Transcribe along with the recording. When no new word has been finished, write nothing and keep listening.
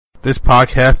This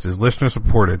podcast is listener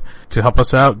supported. To help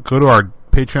us out, go to our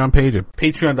Patreon page at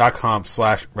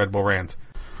patreon.com/Red Bull Rant.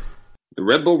 The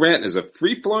Red Bull Rant is a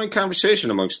free-flowing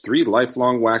conversation amongst three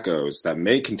lifelong wackos that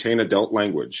may contain adult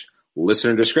language.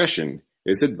 Listener discretion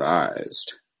is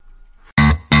advised.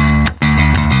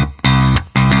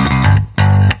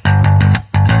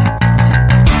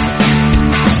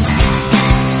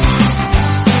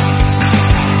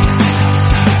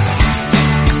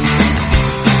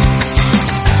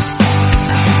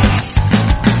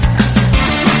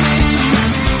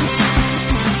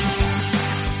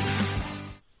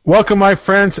 Welcome, my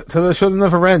friends, to the show that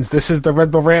never ends. This is the Red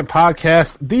Bull Rant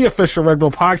Podcast, the official Red Bull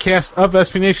podcast of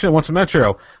SB Nation and Once a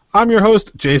Metro. I'm your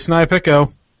host, Jason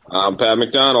Iapicco. I'm Pat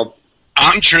McDonald.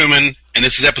 I'm Truman, and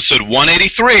this is episode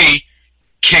 183,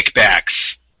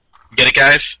 Kickbacks. Get it,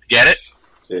 guys? Get it?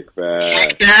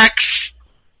 Kickbacks.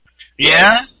 Yeah?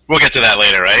 Yes. We'll get to that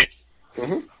later, right?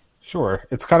 Mm-hmm. Sure.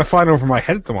 It's kind of flying over my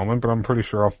head at the moment, but I'm pretty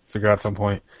sure I'll figure out at some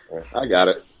point. I got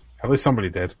it. At least somebody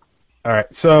did. All right,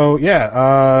 so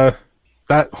yeah,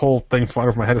 that whole thing flying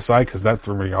over my head aside because that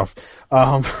threw me off.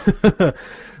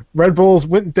 Red Bulls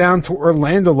went down to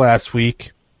Orlando last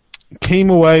week,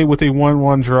 came away with a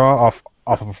 1-1 draw off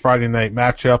of a Friday night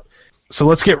matchup. So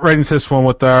let's get right into this one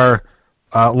with our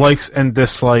likes and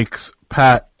dislikes.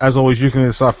 Pat, as always, you can get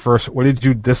this off first. What did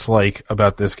you dislike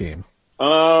about this game?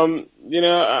 I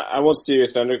won't steal your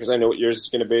thunder because I know what yours is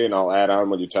going to be, and I'll add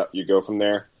on when you go from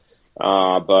there.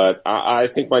 But I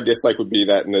think my dislike would be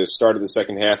that in the start of the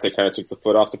second half, they kind of took the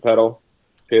foot off the pedal,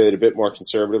 played a bit more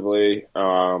conservatively.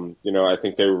 I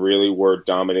think they really were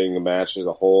dominating the match as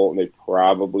a whole, and they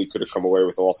probably could have come away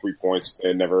with all 3 points if they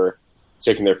had never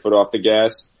taken their foot off the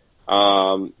gas.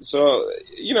 I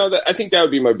think that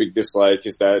would be my big dislike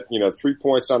is that, 3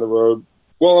 points on the road.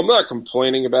 Well, I'm not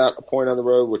complaining about a point on the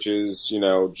road, which is,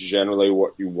 generally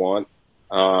what you want.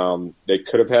 They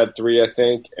could have had 3, I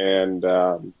think, and,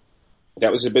 that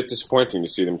was a bit disappointing to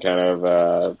see them kind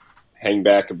of hang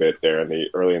back a bit there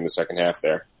early in the second half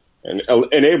there, and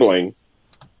enabling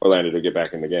Orlando to get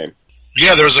back in the game.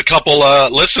 Yeah, there was a couple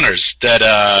listeners that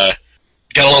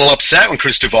got a little upset when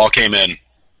Cristobal came in,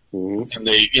 and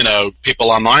they, people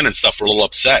online and stuff were a little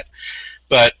upset.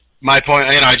 But my point,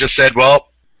 I just said, well,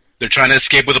 they're trying to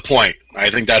escape with a point. I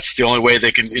think that's the only way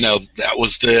they can, that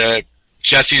was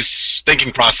Jesse's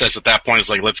thinking process at that point is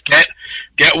like, let's get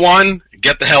one,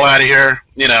 get the hell out of here,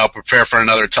 prepare for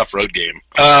another tough road game.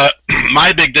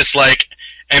 My big dislike,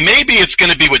 and maybe it's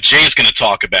going to be what Jay's going to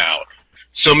talk about,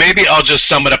 so maybe I'll just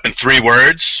sum it up in 3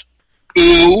 words.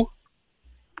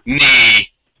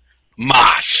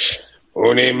 Mas.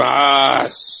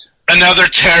 Unimas. Another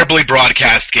terribly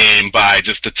broadcast game by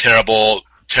just a terrible,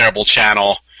 terrible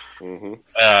channel. Mm-hmm.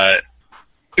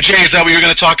 Jay, is that what you're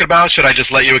going to talk about? Should I just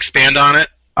let you expand on it?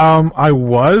 I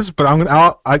was, but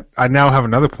I now have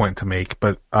another point to make,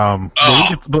 but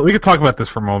we could talk about this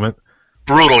for a moment.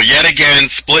 Brutal, yet again,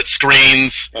 split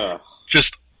screens,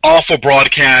 just awful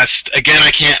broadcast. Again,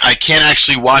 I can't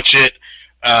actually watch it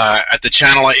at the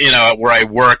channel, where I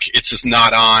work. It's just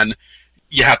not on.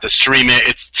 You have to stream it.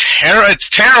 It's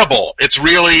terrible. It's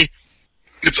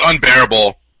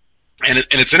unbearable. And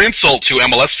it's an insult to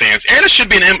MLS fans, and it should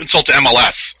be an insult to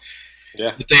MLS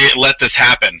that they let this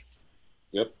happen.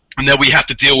 Yep. And that we have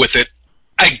to deal with it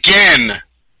again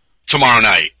tomorrow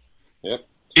night. Yep.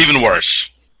 Even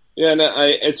worse. Yeah,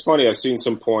 it's funny. I've seen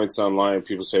some points online.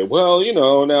 People say, well,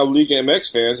 now Liga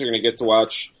MX fans are going to get to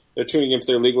watch. They're tuning in for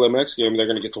their Liga MX game. They're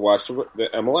going to get to watch the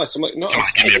MLS. I'm like, no.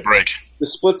 Give me a break. The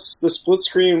split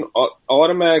screen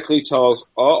automatically tells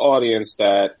our audience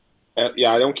that.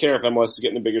 I don't care if MLS is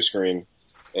getting a bigger screen.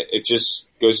 It just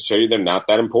goes to show you they're not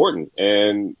that important.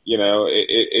 And,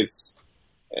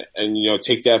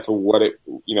 take that for what it,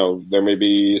 there may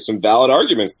be some valid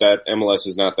arguments that MLS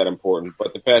is not that important.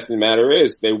 But the fact of the matter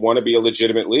is they want to be a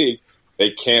legitimate league. They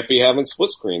can't be having split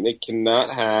screen. They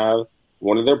cannot have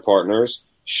one of their partners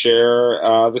share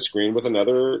the screen with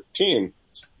another team.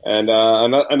 And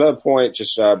another point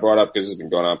just brought up because this has been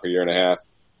going on for a year and a half.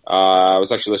 I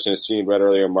was actually listening to Scene Red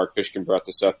earlier. Mark Fishkin brought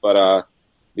this up, but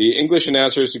the English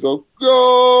announcers who go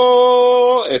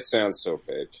goal, it sounds so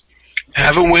fake.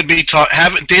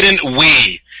 Didn't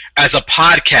we, as a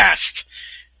podcast,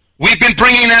 we've been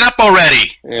bringing that up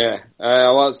already? Yeah,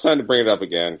 well, it's time to bring it up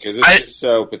again because it's just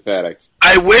so pathetic.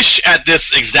 I wish at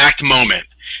this exact moment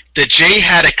that Jay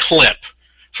had a clip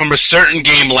from a certain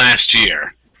game last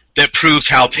year that proves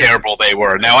how terrible they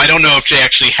were. Now, I don't know if Jay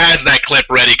actually has that clip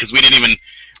ready because we didn't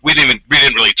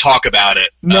really talk about it.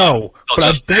 No, but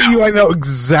I bet you I know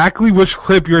exactly which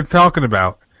clip you're talking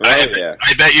about. I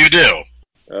bet you do.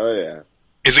 Oh, yeah.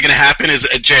 Is it going to happen? Is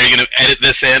Jay, are you going to edit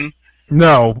this in?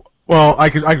 No, Well, I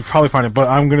could probably find it, but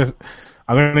I'm gonna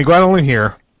go out on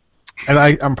here, and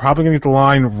I'm probably gonna get the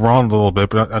line wrong a little bit,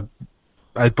 but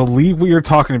I believe what you're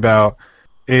talking about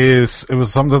it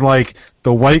was something like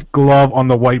the white glove on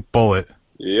the white bullet.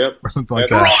 Yep. Or something like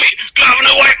that. Right, glove on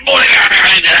the white bullet.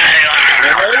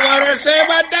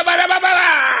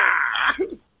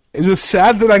 Is it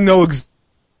sad that I know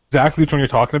exactly which one you're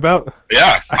talking about?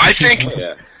 Yeah, I think.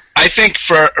 Yeah. I think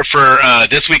for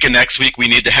this week and next week we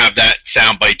need to have that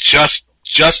soundbite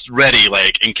just ready,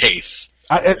 like in case.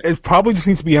 It probably just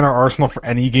needs to be in our arsenal for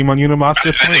any game on Unimos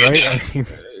this point, right? I mean,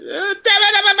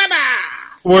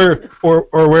 or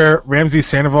where Ramsey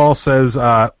Sandoval says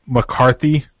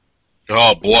McCarthy.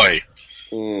 Oh boy.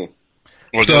 Mm.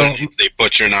 Or they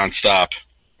butcher nonstop.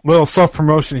 Little self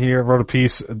promotion here. I wrote a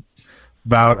piece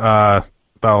about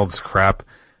all this crap,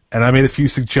 and I made a few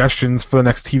suggestions for the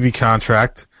next TV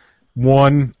contract.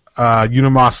 One,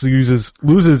 Unimos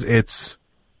loses its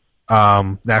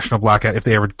national blackout if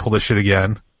they ever pull this shit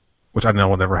again, which I know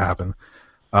will never happen.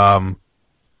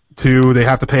 Two, they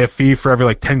have to pay a fee for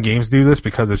every 10 games to do this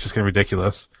because it's just getting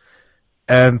ridiculous.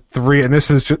 And three, and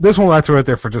this one I threw out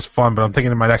there for just fun, but I'm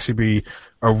thinking it might actually be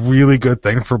a really good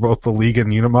thing for both the league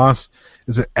and Unimos,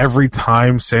 is that every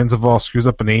time Sandoval screws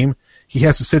up a name, he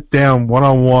has to sit down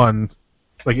one-on-one,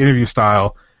 like interview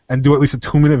style, and do at least a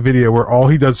 2-minute video where all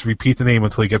he does is repeat the name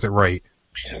until he gets it right.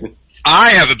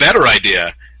 I have a better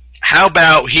idea. How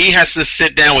about he has to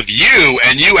sit down with you,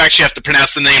 and you actually have to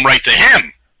pronounce the name right to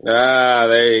him? Ah,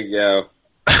 there you go.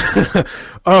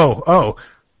 Oh,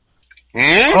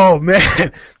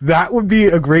 man, that would be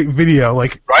a great video.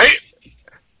 Right?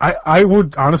 I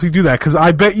would honestly do that, because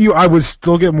I bet you I would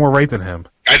still get more right than him.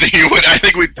 I think you would. I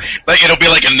think it'll be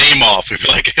like a name off. If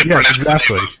Yes,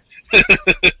 exactly.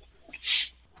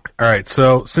 All right,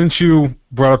 so since you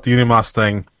brought up the Unimos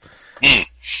thing,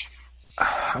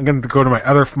 I'm going to go to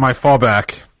my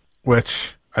fallback,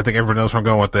 which I think everyone knows where I'm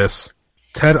going with this.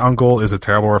 Ted Unkel is a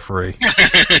terrible referee.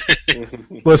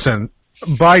 Listen,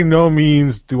 by no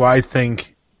means do I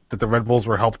think that the Red Bulls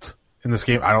were helped in this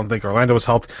game. I don't think Orlando was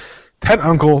helped. Ted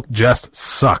Unkel just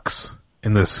sucks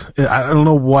in this. I don't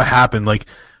know what happened.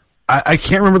 I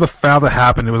can't remember the foul that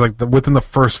happened. It was within the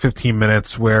first 15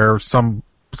 minutes where something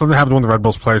happened to one of the Red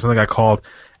Bulls players. Something got called,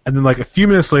 and then a few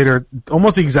minutes later,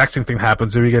 almost the exact same thing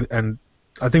happens. And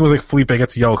I think it was Felipe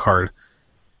gets a yellow card.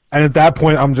 And at that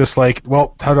point, I'm just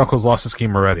well, Ted Unkel's lost this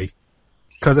game already.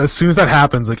 Because as soon as that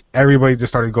happens, everybody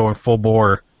just started going full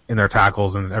bore in their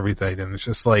tackles and everything. And it's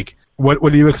just what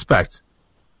do you expect?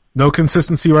 No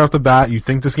consistency right off the bat. You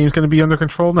think this game's going to be under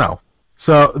control? No.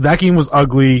 So that game was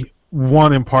ugly,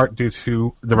 one in part due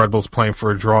to the Red Bulls playing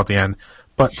for a draw at the end,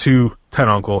 but two, Ted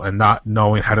Unkel and not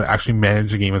knowing how to actually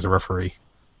manage the game as a referee.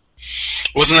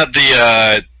 Wasn't that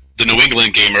the New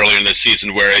England game earlier in this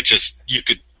season where you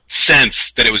could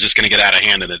sense that it was just going to get out of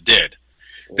hand, and it did.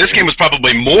 This game was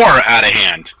probably more out of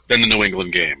hand than the New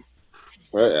England game.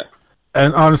 Right, yeah.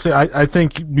 And honestly, I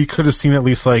think we could have seen at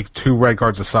least 2 red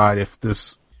cards aside if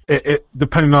this,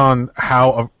 depending on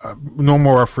how no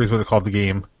more referees would have called the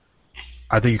game.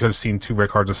 I think you could have seen 2 red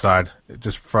cards aside,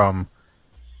 just from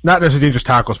not necessarily dangerous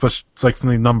tackles, but from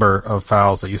the number of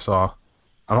fouls that you saw.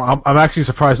 I'm actually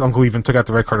surprised Unkel even took out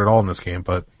the red card at all in this game,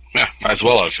 but yeah, might as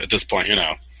well have at this point,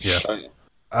 Yeah.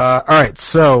 All right,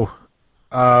 so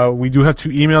we do have 2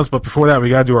 emails, but before that, we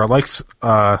gotta do our likes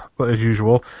as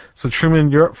usual. So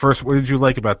Truman, you're up first. What did you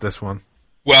like about this one?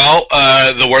 Well,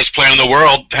 the worst player in the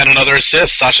world had another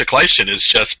assist. Sasha Kleishin is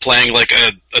just playing like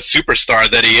a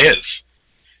superstar that he is.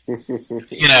 I'm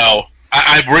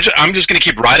just going to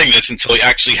keep riding this until he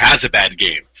actually has a bad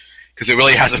game, because it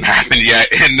really hasn't happened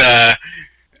yet. And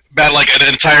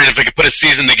if I could put a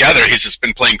season together, he's just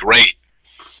been playing great.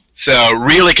 So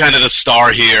really kind of the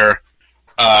star here,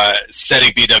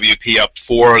 setting BWP up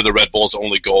for the Red Bulls'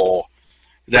 only goal.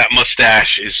 That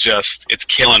mustache is it's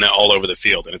killing it all over the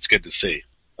field, and it's good to see.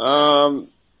 I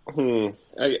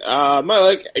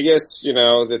guess,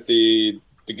 that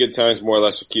the good times more or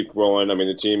less will keep rolling. I mean,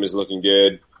 the team is looking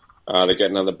good. They're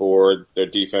getting on the board. Their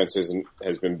defense has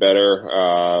been better.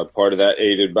 Part of that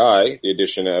aided by the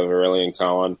addition of Aurelian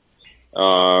Collin.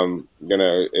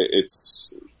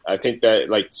 I think that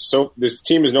this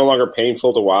team is no longer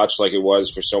painful to watch like it was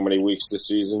for so many weeks this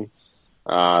season.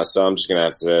 So I'm just gonna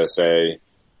have to say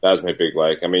that was my big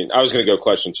like. I mean, I was gonna go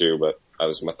Kleishin too, but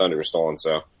my thunder was stolen.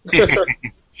 So.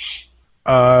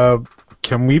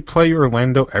 Can we play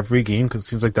Orlando every game? Because it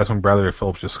seems like that's when Bradley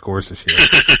Phillips just scores this year.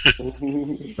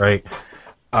 Right.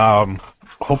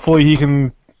 Hopefully he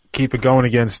can keep it going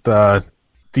against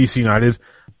DC United,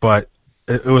 but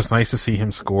it was nice to see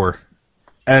him score.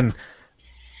 And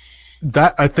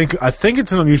that I think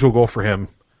it's an unusual goal for him,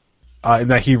 in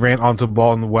that he ran onto the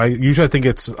ball in the way. Usually I think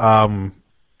it's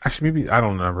actually maybe I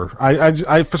don't remember.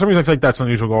 I for some reason I feel like that's an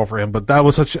unusual goal for him, but that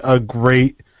was such a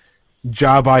great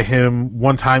job by him.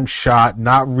 One-time shot,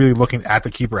 not really looking at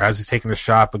the keeper as he's taking the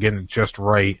shot, but getting it just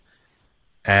right.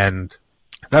 And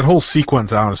that whole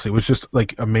sequence, honestly, was just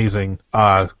like amazing.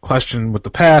 Question with the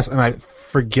pass, and I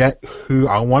forget who.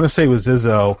 I want to say it was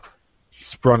Izzo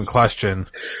sprung Question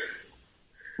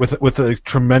with a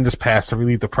tremendous pass to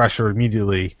relieve the pressure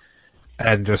immediately,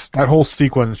 and just that whole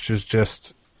sequence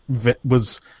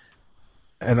was.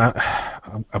 And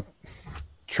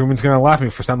Truman's gonna laugh at me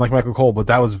for sounding like Michael Cole, but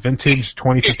that was vintage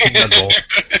 2015 Red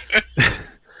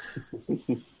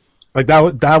Bull. Like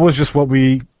that was just what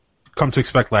we come to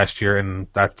expect last year, and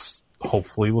that's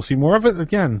hopefully we'll see more of it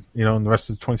again, in the rest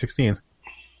of 2016.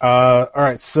 All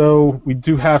right, so we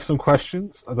do have some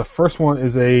questions. The first one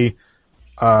is a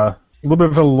little bit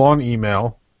of a long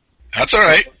email. That's all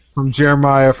right. From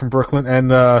Jeremiah from Brooklyn,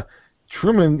 and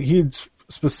Truman, he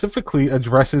specifically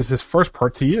addresses his first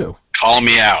part to you. Call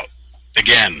me out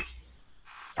again.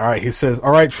 All right, he says,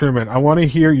 all right, Truman, I want to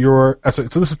hear your... So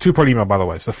this is a two-part email, by the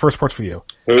way, so the first part's for you.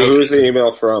 Who's the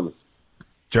email from?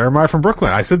 Jeremiah from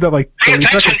Brooklyn. I said that like 30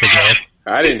 seconds ago.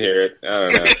 I didn't hear it. I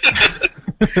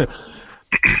don't know.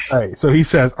 All right, so he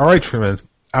says, all right, Truman,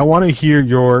 I want to hear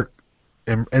your,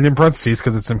 and in parentheses,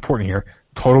 because it's important here,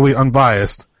 totally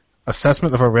unbiased,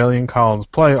 assessment of Aurelian Collins'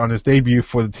 play on his debut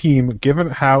for the team, given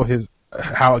how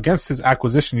against his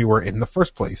acquisition you were in the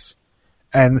first place.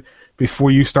 And before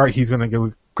you start, he's going to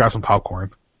go grab some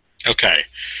popcorn. Okay.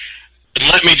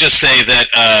 Let me just say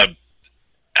that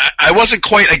I wasn't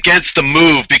quite against the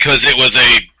move because it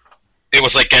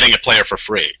was like getting a player for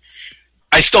free.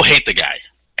 I still hate the guy.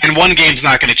 And one game's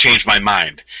not going to change my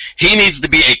mind. He needs to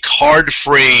be a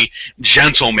card-free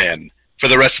gentleman for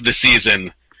the rest of the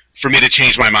season for me to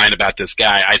change my mind about this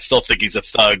guy. I still think he's a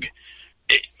thug.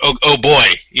 Oh boy,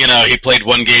 he played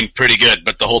one game pretty good,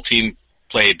 but the whole team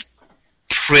played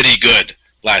pretty good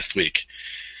last week.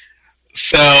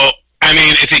 So, I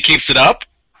mean, if he keeps it up,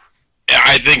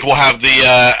 I think we'll have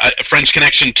the French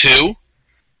Connection 2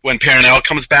 when Perenelle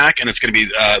comes back, and it's going to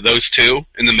be those two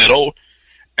in the middle,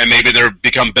 and maybe they'll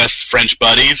become best French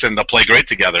buddies, and they'll play great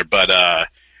together. But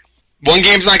one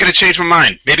game's not going to change my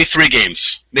mind. Maybe 3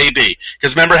 games. Maybe.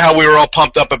 Because remember how we were all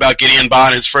pumped up about Gideon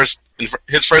Bond his first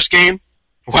game?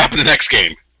 What happened the next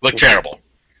game? Looked terrible.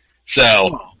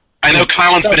 So, I know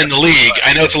Colin's been in the league.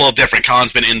 I know it's a little different.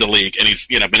 Colin's been in the league, and he's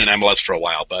been in MLS for a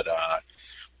while. But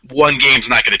one game's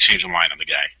not going to change my mind on the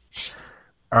guy.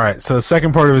 All right, so the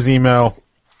second part of his email.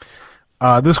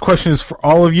 This question is for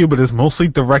all of you, but is mostly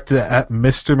directed at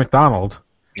Mr. McDonald.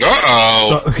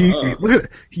 Uh-oh. So look at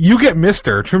you get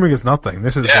Mr. Truman gets nothing.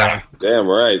 This is damn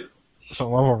right.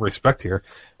 Some level of respect here.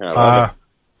 I love it.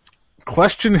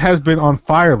 Question has been on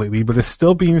fire lately, but is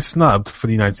still being snubbed for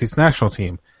the United States national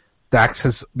team. Dax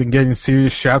has been getting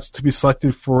serious shouts to be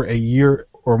selected for a year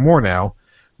or more now.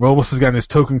 Robles has gotten his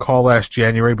token call last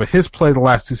January, but his play the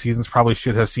last 2 seasons probably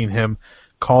should have seen him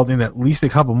called in at least a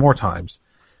couple more times.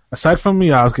 Aside from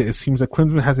Miazga, it seems that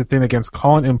Klinsmann has a thing against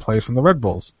calling in players from the Red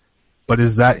Bulls. But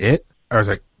is that it?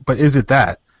 But is it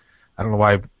that? I don't know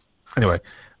why. Anyway,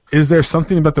 is there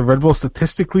something about the Red Bulls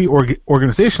statistically or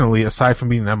organizationally, aside from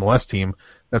being an MLS team,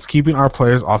 that's keeping our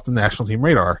players off the national team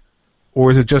radar?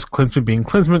 Or is it just Klinsmann being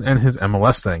Klinsmann and his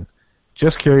MLS thing?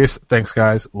 Just curious. Thanks,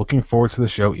 guys. Looking forward to the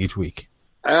show each week.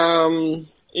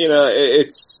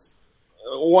 It's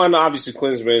one, obviously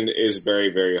Klinsmann is very,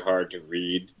 very hard to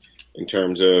read in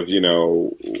terms of,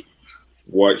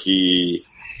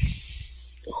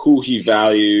 who he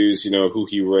values, who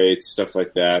he rates, stuff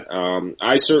like that.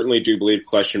 I certainly do believe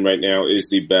Question right now is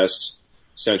the best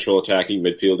central attacking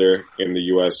midfielder in the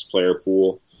U.S. player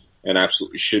pool and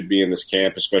absolutely should be in this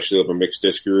camp, especially over Mixed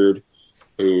Diskerud,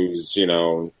 who's,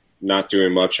 not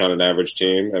doing much on an average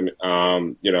team.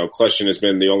 Question has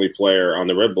been the only player on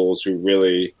the Red Bulls who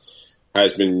really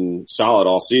has been solid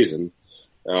all season.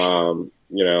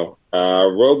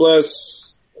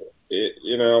 Robles,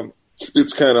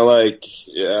 it's kind of like,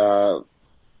 he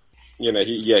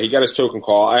got his token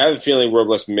call. I have a feeling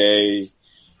Robles may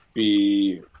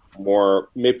play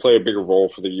a bigger role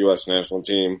for the U.S. national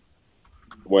team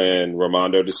when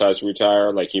Raimondo decides to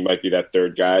retire. Like, he might be that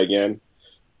third guy again.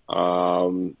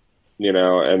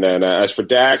 And then as for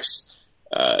Dax,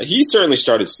 he certainly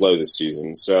started slow this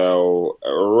season. So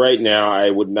right now, I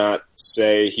would not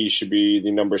say he should be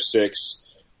the number 6.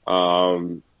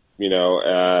 And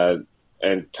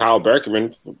Kyle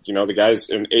Beckerman, the guy's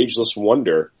an ageless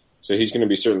wonder. So he's going to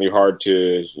be certainly hard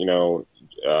to,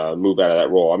 move out of that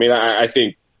role. I mean, I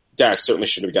think Dax certainly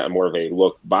should have gotten more of a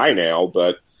look by now,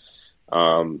 but,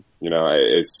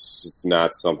 It's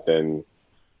not something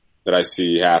that I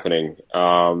see happening.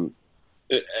 Now,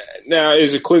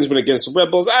 is it Klinsmann against the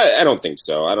Red Bulls? I don't think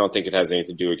so. I don't think it has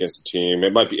anything to do against the team.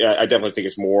 It might be. I definitely think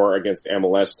it's more against the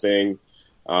MLS thing.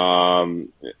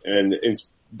 And it's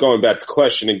going back to the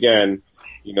question again.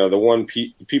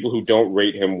 The people who don't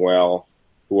rate him well,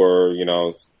 who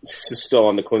are still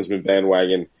on the Klinsmann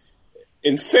bandwagon.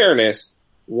 In fairness,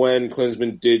 when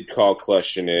Klinsmann did call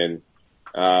Kljestan in,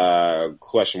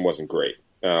 Kljestan wasn't great.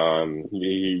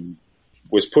 He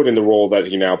was put in the role that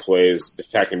he now plays, the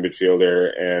attacking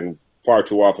midfielder, and far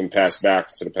too often passed back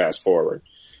instead of pass forward.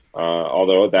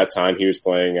 Although at that time he was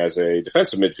playing as a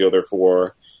defensive midfielder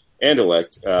for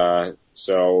Anderlecht.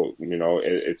 So,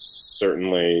 it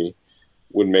certainly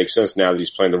would make sense now that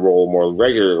he's playing the role more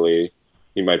regularly.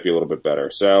 He might be a little bit better.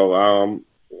 So,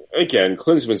 again,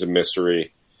 Klinsmann's a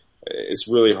mystery. It's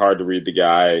really hard to read the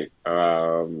guy.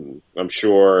 I'm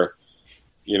sure,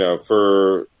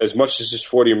 for as much as his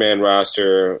 40-man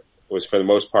roster was for the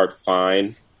most part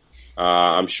fine,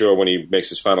 I'm sure when he makes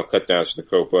his final cutdowns for the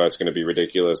Copa, it's going to be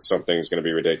ridiculous. Something's going to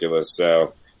be ridiculous.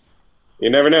 So you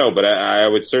never know. But I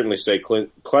would certainly say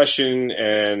Kljestan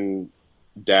and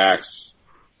Dax,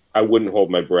 I wouldn't hold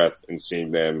my breath in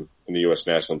seeing them in the U.S.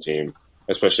 national team,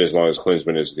 especially as long as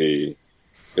Klinsmann is the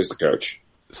coach.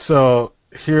 So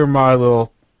here are my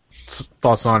little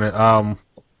thoughts on it.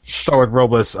 Start with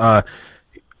Robles. I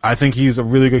think he's a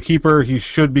really good keeper. He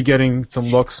should be getting some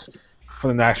looks for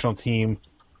the national team.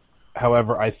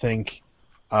 However, I think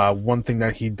one thing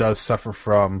that he does suffer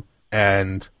from,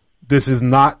 and this is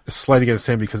not a slight against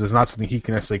him because it's not something he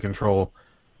can necessarily control,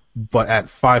 but at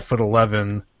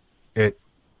 5'11",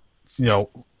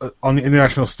 on the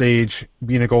international stage,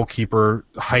 being a goalkeeper,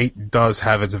 height does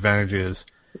have its advantages.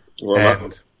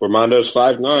 Ramondo's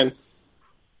 5'9".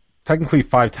 Technically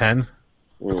 5'10",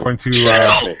 according to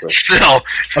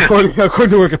according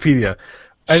to Wikipedia,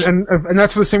 and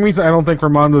that's for the same reason I don't think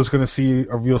Ramondo's going to see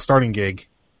a real starting gig.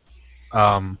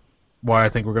 Why I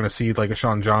think we're going to see like a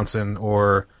Sean Johnson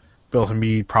or Bill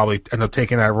Hamid probably end up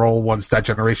taking that role once that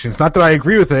generation. It's not that I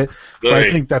agree with it, but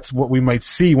I think that's what we might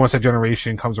see once that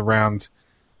generation comes around.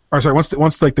 Or sorry,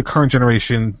 once like the current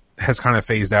generation has kind of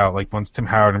phased out, like once Tim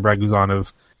Howard and Brad Guzan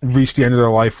have reached the end of their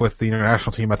life with the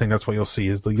international team, I think that's what you'll see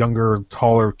is the younger,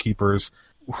 taller keepers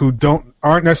who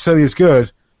aren't necessarily as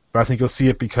good, but I think you'll see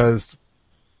it because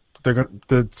the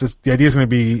idea is going to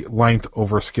be length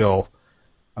over skill.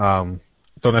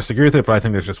 Don't necessarily agree with it, but I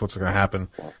think that's just what's going to happen.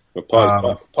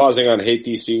 Pausing on Hate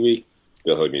DC Week,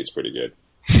 Bill Hamid's pretty good.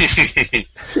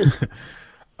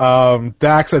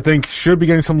 Dax, I think, should be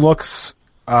getting some looks.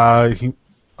 He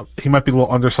might be a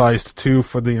little undersized too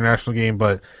for the international game,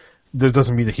 but that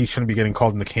doesn't mean that he shouldn't be getting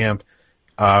called into camp.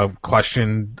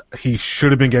 Kljestan, he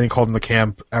should have been getting called into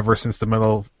camp ever since the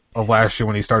middle of last year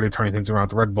when he started turning things around at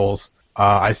the Red Bulls.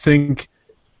 I think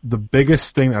the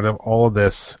biggest thing out of all of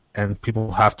this, and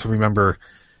people have to remember,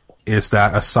 is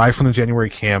that aside from the January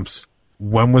camps,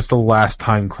 when was the last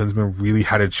time Klinsmann really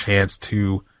had a chance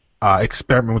to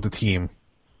experiment with the team,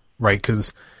 right?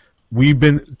 Because we've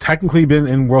technically been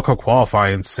in World Cup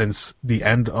qualifying since the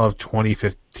end of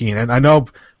 2015, and I know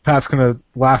Pat's going to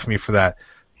laugh at me for that,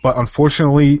 but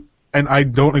unfortunately, and I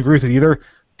don't agree with it either,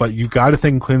 but you got to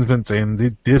think Klinsmann's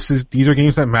saying these are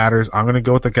games that matters. I'm going to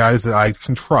go with the guys that I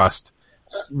can trust.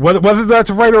 Whether that's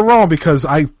right or wrong, because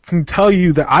I can tell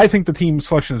you that I think the team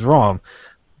selection is wrong,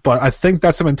 but I think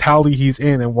that's the mentality he's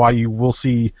in and why you will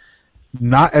see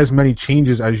not as many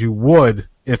changes as you would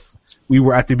if we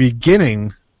were at the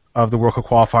beginning of the World Cup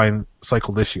qualifying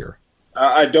cycle this year.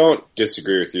 I don't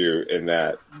disagree with you in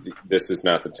that this is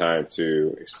not the time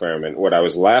to experiment. What I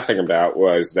was laughing about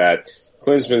was that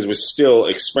Klinsmann was still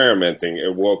experimenting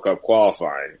at World Cup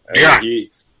qualifying.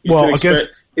 He's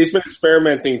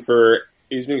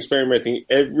been experimenting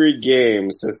every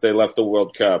game since they left the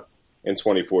World Cup in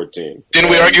 2014. Didn't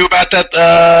we argue about that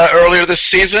earlier this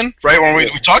season? Right when we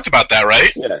talked about that,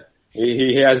 right? Yeah,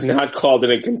 he has not called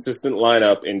in a consistent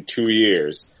lineup in 2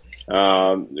 years.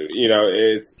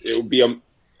 It would be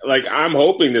I'm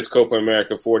hoping this Copa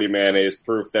America 40-man is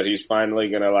proof that he's finally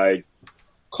gonna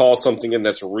call something in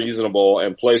that's reasonable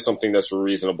and play something that's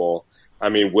reasonable. I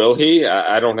mean, will he?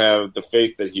 I don't have the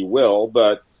faith that he will,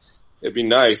 but it'd be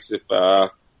nice if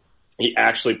he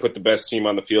actually put the best team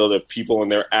on the field of people in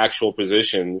their actual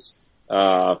positions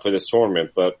for this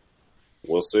tournament. But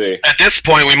we'll see. At this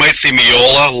point, we might see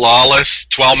Miola, Lawless,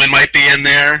 Twellman might be in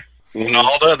there.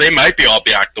 Ronaldo, they might be all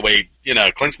back the way,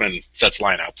 Klinsmann sets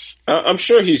lineups. I'm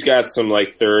sure he's got some,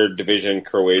 third division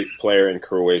player in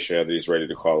Croatia that he's ready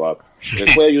to call up.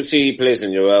 Well, you see, he plays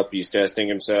in Europe, he's testing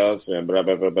himself, and blah,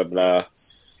 blah, blah, blah, blah.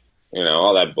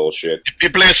 all that bullshit. He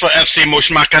plays for FC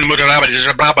Mushmakan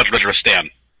Mudarabadistan.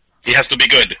 He has to be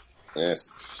good. Yes.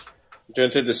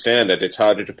 Don't understand that it's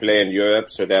harder to play in Europe,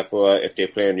 so therefore, if they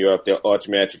play in Europe, they're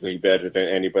automatically better than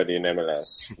anybody in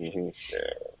MLS. Mm-hmm. Yeah.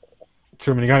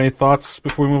 Truman, you got any thoughts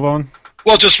before we move on?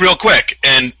 Well, just real quick,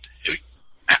 and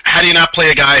how do you not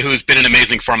play a guy who's been an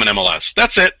amazing form in MLS?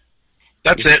 That's it.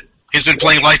 That's it. He's been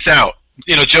playing lights out.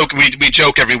 We joke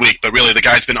every week, but really the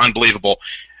guy's been unbelievable.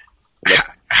 Yep.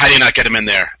 How do you not get him in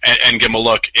there and give him a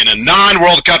look in a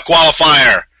non-World Cup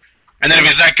qualifier? And then if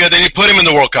he's that good, then you put him in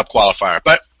the World Cup qualifier.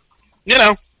 But,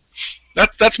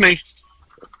 that's me.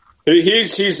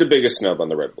 He's the biggest snub on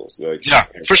the Red Bulls. Yeah,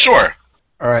 for sure.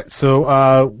 All right,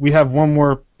 so we have one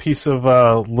more piece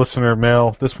of listener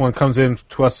mail. This one comes in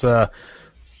to us on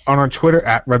our Twitter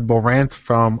at Red Bull Rant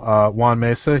from Juan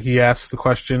Mesa. He asks the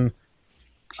question,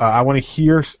 I want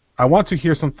to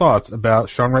hear some thoughts about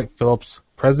Sean Wright Phillips'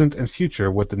 present and future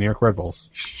with the New York Red Bulls.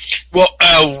 Well,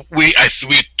 we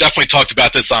definitely talked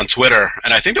about this on Twitter,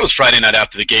 and I think it was Friday night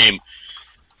after the game.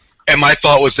 And my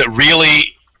thought was that really,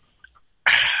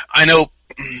 I know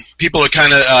people are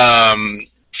kind of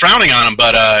frowning on him,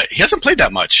 but he hasn't played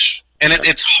that much, and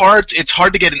it's hard. It's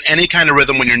hard to get in any kind of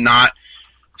rhythm when you're not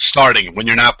starting, when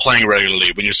you're not playing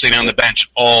regularly, when you're sitting on the bench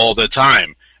all the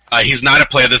time. He's not a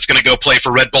player that's going to go play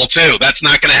for Red Bull 2. That's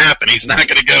not going to happen. He's not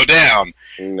going to go down.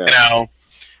 No.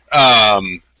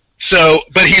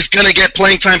 But he's going to get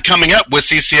playing time coming up with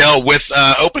CCL, with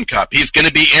Open Cup. He's going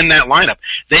to be in that lineup.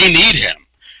 They need him.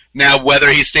 Now, whether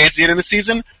he stays at the end of the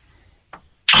season,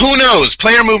 who knows?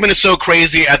 Player movement is so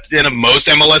crazy at the end of most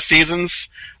MLS seasons.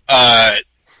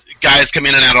 Guys come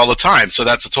in and out all the time, so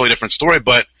that's a totally different story.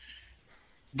 But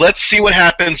let's see what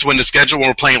happens when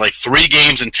we're playing like 3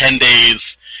 games in 10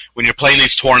 days. When you're playing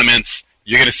these tournaments,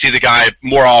 you're going to see the guy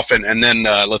more often, and then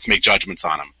let's make judgments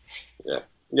on him.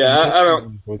 Yeah, I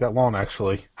don't. We got long,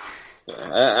 actually.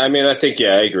 I think,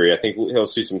 I agree. I think he'll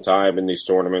see some time in these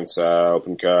tournaments,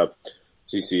 Open Cup,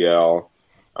 CCL.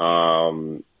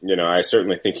 I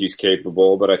certainly think he's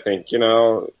capable, but I think,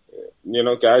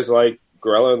 guys like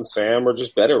Grella and Sam are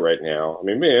just better right now.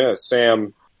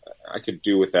 Sam, I could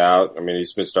do without.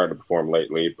 He's been starting to perform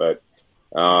lately, but,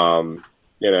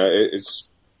 it's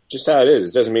just how it is.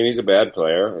 It doesn't mean he's a bad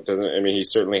player. It doesn't, he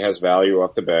certainly has value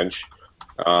off the bench.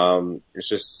 It's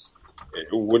just,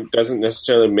 doesn't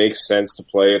necessarily make sense to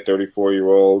play a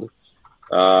 34-year-old,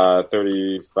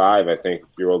 35, I think,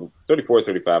 34,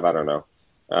 35, I don't know,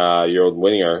 year-old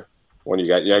winger when you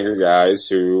got younger guys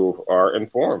who are in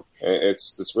form.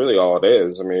 That's really all it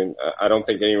is. I don't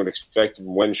think anyone expected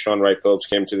when Sean Wright Phillips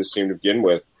came to this team to begin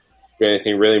with to be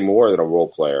anything really more than a role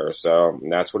player. So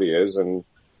that's what he is. And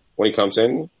when he comes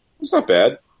in, it's not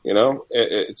bad.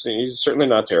 He's certainly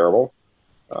not terrible.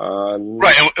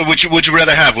 Right. And would you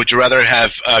rather have? Would you rather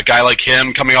have a guy like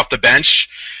him coming off the bench,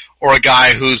 or a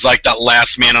guy who's like that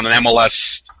last man on an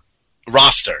MLS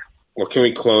roster? Well, can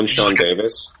we clone Sean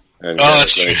Davis? And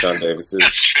that's true. Sean Davis is.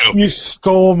 That's true. You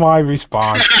stole my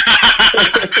response.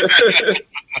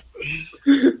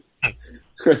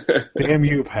 Damn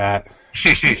you, Pat.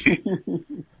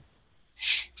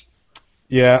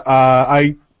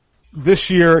 Yeah, this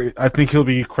year, I think he'll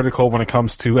be critical when it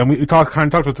comes to, and we talked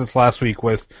about this last week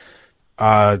with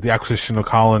the acquisition of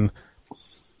Colin,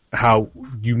 how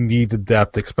you need the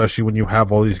depth, especially when you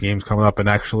have all these games coming up. And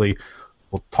actually,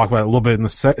 we'll talk about it a little bit in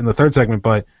the third segment,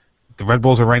 but the Red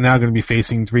Bulls are right now going to be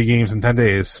facing 3 games in 10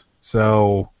 days.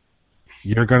 So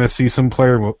you're going to see some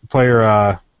player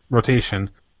rotation.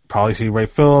 Probably see Ray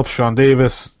Phillips, Sean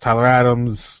Davis, Tyler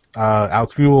Adams,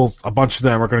 Alex Mule. A bunch of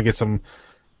them are going to get some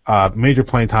major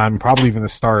playing time, probably even a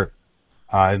start,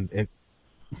 and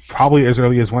probably as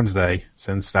early as Wednesday,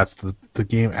 since that's the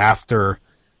game after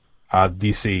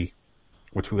DC,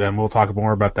 which we'll talk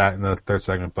more about that in the third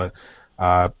segment. But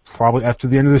probably after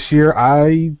the end of this year,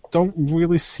 I don't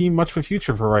really see much of a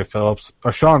future for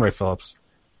Sean Wright Phillips,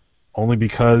 only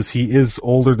because he is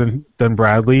older than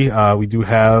Bradley. We do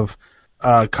have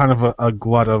kind of a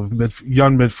glut of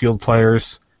young midfield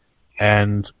players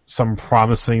and some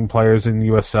promising players in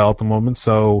USL at the moment.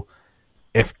 So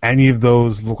if any of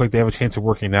those look like they have a chance of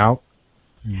working out,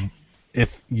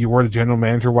 if you were the general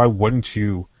manager, why wouldn't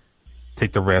you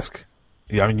take the risk?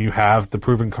 You have the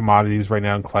proven commodities right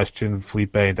now in Kleshchin,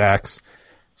 Felipe, and Dax.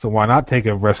 So why not take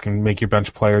a risk and make your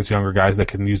bench players younger guys that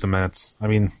can use the minutes?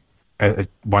 Why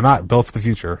not? Build for the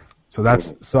future. So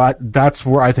that's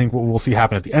where I think what we'll see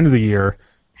happen at the end of the year.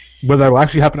 Whether that will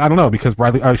actually happen, I don't know, because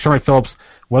Sean Wright Phillips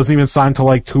wasn't even signed till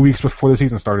like 2 weeks before the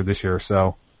season started this year,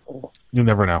 so you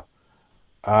never know.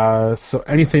 So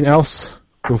anything else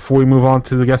before we move on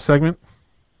to the guest segment?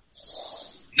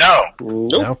 No. Nope.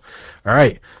 No? All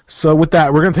right. So with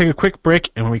that, we're going to take a quick break,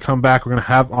 and when we come back, we're going to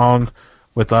have on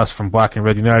with us from Black and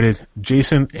Red United,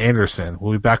 Jason Anderson.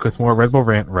 We'll be back with more Red Bull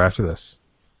Rant right after this.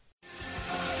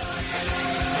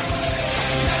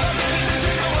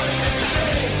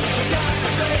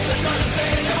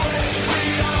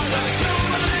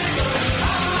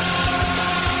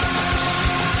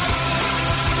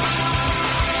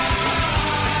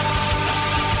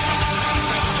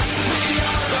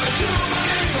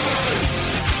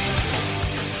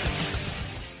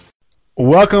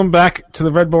 Welcome back to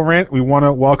the Red Bull Rant. We want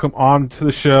to welcome on to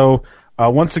the show,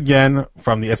 once again,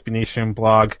 from the SB Nation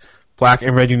blog, Black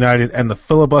and Red United, and the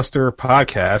Filibuster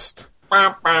podcast,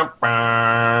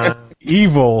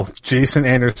 Evil Jason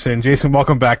Anderson. Jason,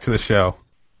 welcome back to the show.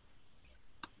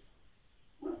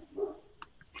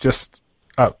 Just,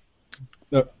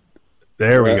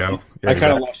 there we go. I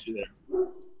kind of lost you there.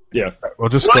 Yeah. Well,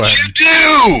 just go ahead.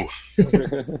 What'd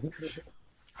you do?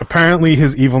 Apparently,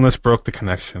 his evilness broke the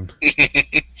connection.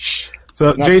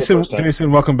 So,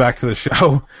 Jason, welcome back to the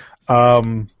show.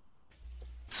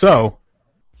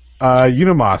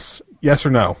 Unimos, yes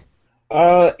or no?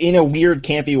 In a weird,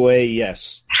 campy way,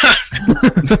 yes.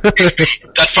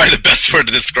 That's probably the best word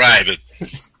to describe it.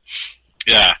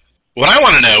 Yeah. What I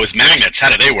want to know is magnets.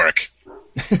 How do they work?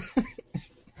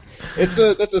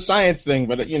 That's a science thing,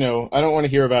 but I don't want to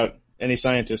hear about any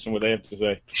scientists and what they have to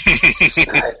say.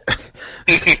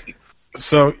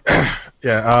 So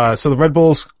the Red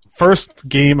Bulls' first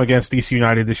game against DC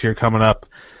United this year coming up.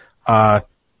 I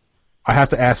have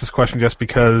to ask this question just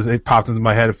because it popped into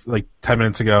my head like 10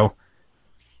 minutes ago.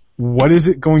 What is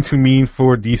it going to mean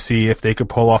for DC if they could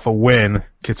pull off a win,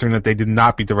 considering that they did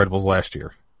not beat the Red Bulls last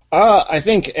year? I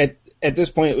think at this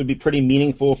point it would be pretty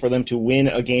meaningful for them to win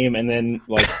a game and then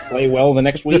play well the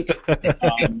next week.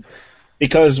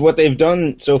 Because what they've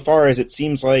done so far is it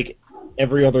seems like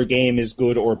every other game is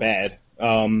good or bad.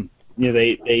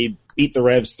 They beat the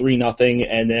Revs 3-0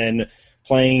 and then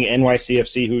playing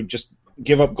NYCFC, who just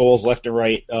give up goals left and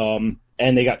right, and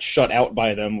they got shut out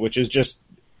by them, which is just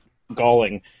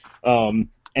galling. And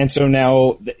so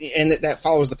now, and that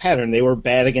follows the pattern. They were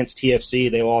bad against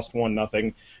TFC, they lost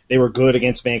 1-0. They were good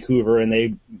against Vancouver, and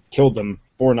they killed them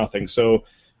 4-0. So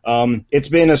it's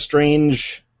been a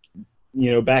strange,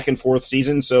 back and forth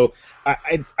season. So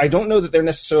I don't know that they're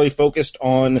necessarily focused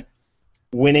on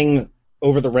winning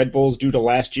over the Red Bulls due to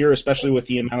last year, especially with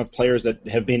the amount of players that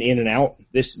have been in and out.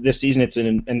 This season, it's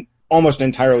an almost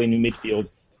entirely new midfield.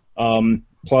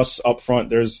 Plus, up front,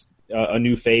 there's a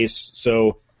new face.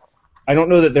 So I don't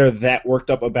know that they're that worked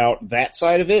up about that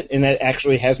side of it, and that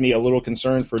actually has me a little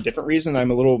concerned for a different reason.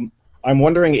 I'm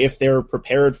wondering if they're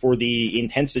prepared for the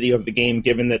intensity of the game,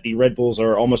 given that the Red Bulls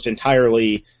are almost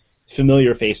entirely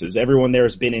familiar faces. Everyone there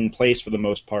has been in place for the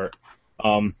most part.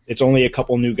 It's only a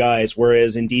couple new guys,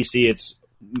 whereas in DC it's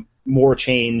more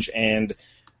change, and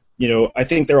I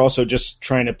think they're also just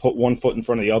trying to put one foot in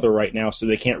front of the other right now, so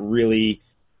they can't really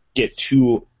get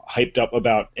too hyped up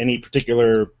about any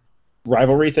particular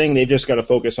rivalry thing. They've just got to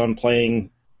focus on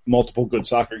playing multiple good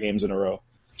soccer games in a row.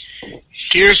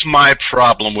 Here's my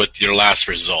problem with your last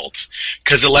result,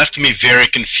 because it left me very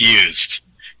confused.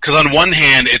 Because on one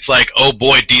hand, it's like, oh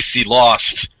boy, DC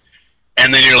lost.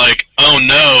 And then you're like, oh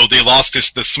no, they lost to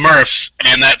the Smurfs,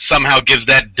 and that somehow gives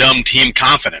that dumb team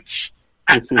confidence.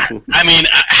 I mean,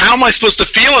 how am I supposed to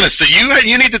feel in it? So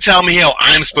you need to tell me how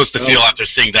I'm supposed to feel after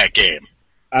seeing that game.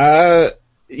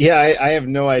 Yeah, I have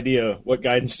no idea what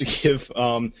guidance to give.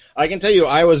 I can tell you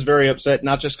I was very upset,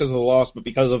 not just because of the loss, but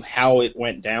because of how it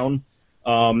went down.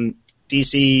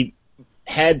 DC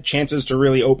had chances to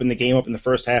really open the game up in the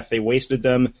first half. They wasted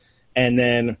them, and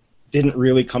then didn't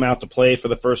really come out to play for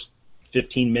the first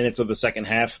 15 minutes of the second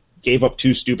half, gave up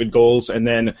 2 stupid goals, and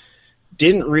then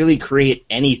didn't really create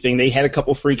anything. They had a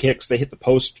couple free kicks. They hit the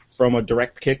post from a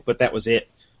direct kick, but that was it.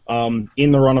 In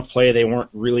the run of play, they weren't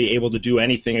really able to do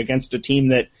anything against a team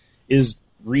that is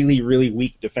really, really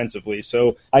weak defensively.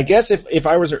 So I guess if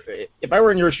I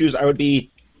were in your shoes, I would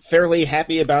be fairly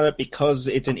happy about it because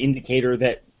it's an indicator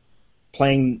that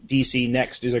playing DC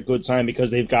next is a good sign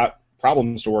because they've got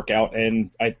problems to work out, and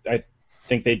I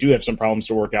think they do have some problems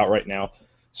to work out right now.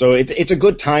 So it's a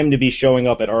good time to be showing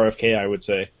up at RFK, I would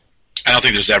say. I don't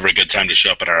think there's ever a good time to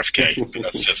show up at RFK.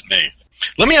 That's just me.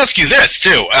 Let me ask you this,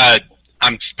 too.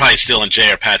 I'm probably still in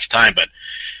Jay or Pat's time, but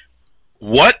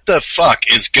what the fuck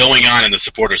is going on in the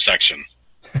supporter section?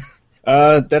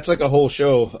 That's like a whole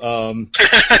show.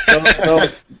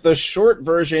 The short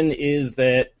version is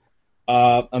that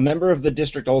a member of the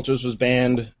District Ultras was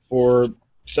banned for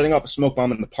setting off a smoke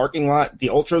bomb in the parking lot. The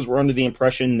Ultras were under the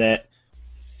impression that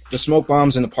the smoke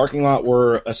bombs in the parking lot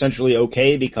were essentially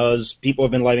okay because people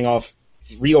have been lighting off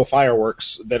real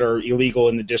fireworks that are illegal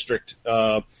in the district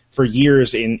for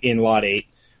years in Lot 8.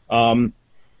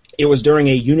 It was during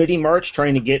a unity march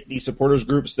trying to get the supporters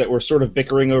groups that were sort of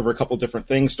bickering over a couple different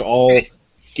things to all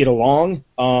get along.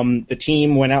 The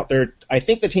team went out there. I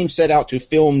think the team set out to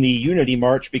film the unity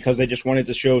march because they just wanted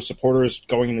to show supporters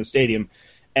going in the stadium.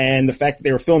 And the fact that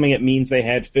they were filming it means they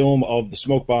had film of the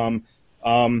smoke bomb.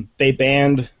 They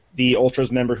banned the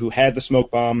Ultras member who had the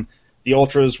smoke bomb. The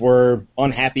Ultras were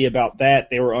unhappy about that.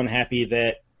 They were unhappy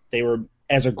that they were,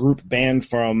 as a group, banned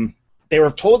from... They were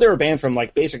told they were banned from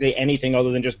like basically anything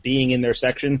other than just being in their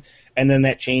section, and then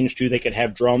that changed to they could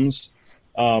have drums.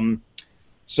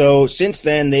 So since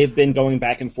then, they've been going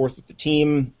back and forth with the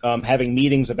team, having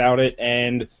meetings about it,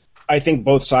 and I think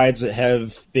both sides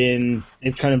they've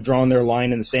kind of drawn their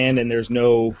line in the sand, and there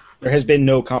has been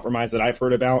no compromise that I've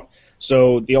heard about.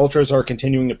 So the Ultras are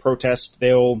continuing to protest.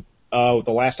 The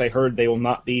last I heard, they will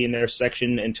not be in their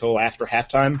section until after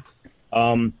halftime.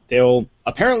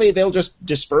 They'll just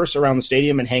disperse around the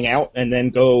stadium and hang out and then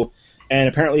go. And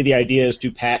apparently the idea is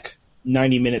to pack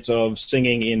 90 minutes of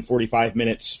singing in 45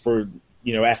 minutes for,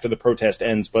 after the protest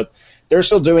ends. But they're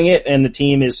still doing it, and the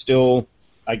team is still,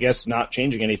 I guess, not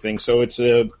changing anything. So it's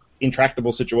a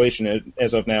intractable situation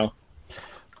as of now.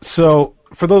 So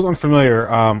for those unfamiliar,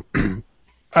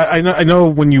 I know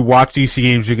when you watch DC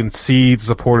games, you can see the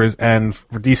supporters, and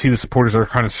for DC, the supporters are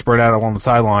kind of spread out along the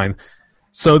sideline.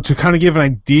 So to kind of give an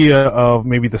idea of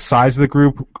maybe the size of the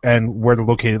group and where they're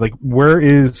located, like where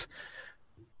is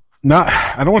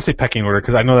I don't want to say pecking order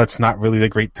because I know that's not really the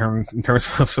great term in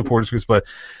terms of supporters groups, but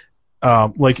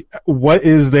like what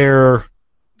is their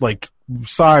like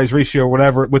size ratio or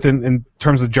whatever in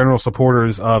terms of general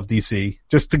supporters of DC,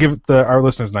 just to give our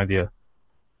listeners an idea.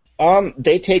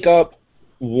 They take up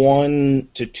 1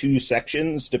 to 2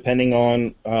 sections depending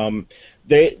on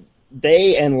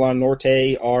They and La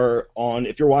Norte are on,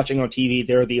 if you're watching on TV,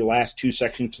 they're the last 2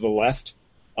 sections to the left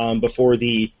before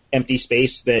the empty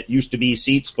space that used to be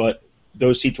seats, but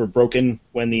those seats were broken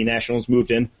when the Nationals moved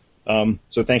in.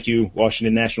 So thank you,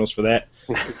 Washington Nationals, for that.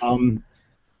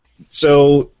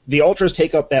 So the Ultras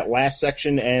take up that last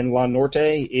section, and La Norte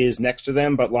is next to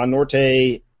them, but La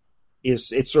Norte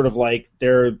it's sort of like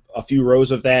there are a few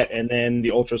rows of that, and then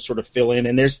the Ultras sort of fill in,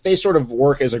 and they sort of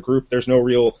work as a group. There's no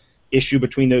real issue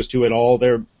between those two at all.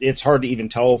 It's hard to even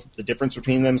tell the difference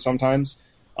between them sometimes.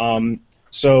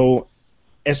 So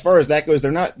as far as that goes,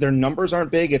 their numbers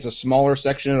aren't big. It's a smaller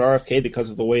section at RFK because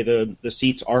of the way the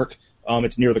seats arc.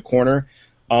 It's near the corner.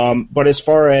 But as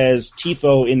far as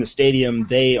TIFO in the stadium,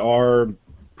 they're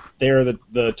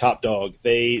the top dog.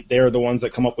 They're the ones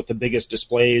that come up with the biggest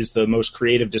displays, the most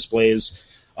creative displays.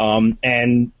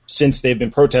 And since they've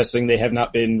been protesting, they have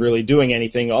not been really doing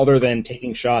anything other than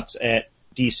taking shots at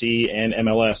DC and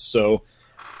MLS. So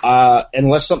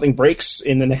unless something breaks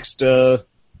in the next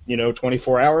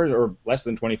 24 hours or less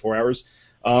than 24 hours,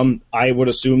 I would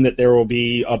assume that there will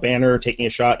be a banner taking a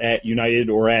shot at United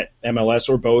or at MLS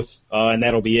or both, and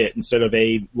that'll be it, instead of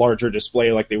a larger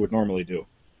display like they would normally do.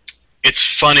 It's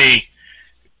funny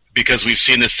because we've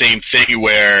seen the same thing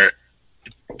where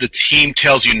the team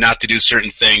tells you not to do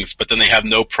certain things, but then they have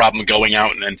no problem going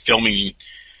out and filming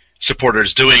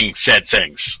supporters doing said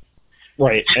things.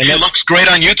 Right. And it looks great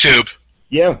on YouTube.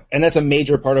 Yeah, and that's a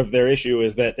major part of their issue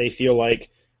is that they feel like,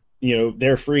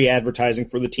 they're free advertising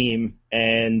for the team,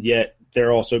 and yet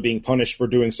they're also being punished for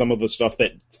doing some of the stuff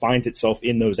that finds itself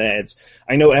in those ads.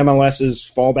 I know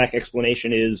MLS's fallback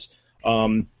explanation is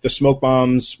the smoke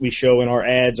bombs we show in our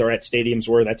ads are at stadiums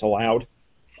where that's allowed,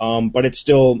 but it's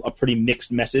still a pretty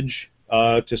mixed message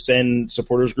to send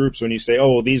supporters groups when you say,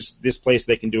 oh, well, this place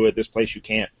they can do it, this place you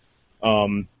can't.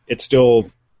 It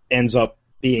still ends up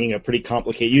being a pretty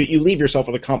complicated. You leave yourself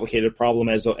with a complicated problem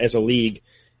as a league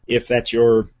if that's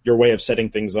your way of setting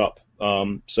things up.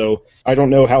 So I don't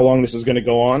know how long this is going to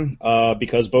go on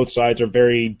because both sides are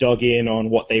very dug in on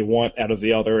what they want out of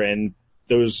the other, and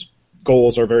those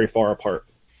goals are very far apart.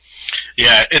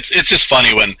 Yeah, it's just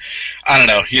funny when, I don't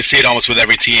know, you see it almost with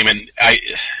every team, and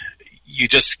you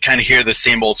just kind of hear the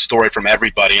same old story from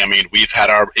everybody. I mean, we've had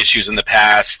our issues in the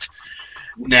past.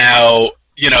 Now,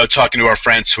 talking to our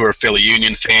friends who are Philly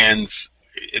Union fans,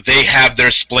 they have their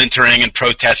splintering and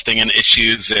protesting and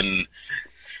issues, and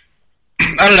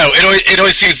I don't know. It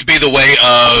always seems to be the way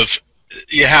of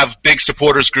you have big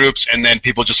supporters groups, and then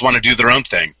people just want to do their own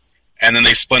thing, and then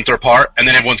they splinter apart, and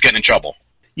then everyone's getting in trouble.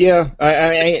 Yeah,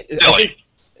 I think,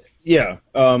 yeah.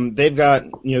 They've got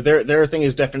their thing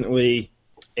is definitely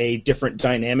a different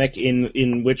dynamic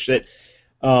in which that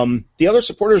the other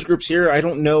supporters groups here. I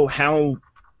don't know how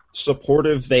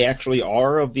supportive they actually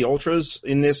are of the Ultras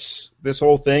in this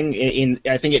whole thing.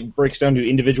 I think it breaks down to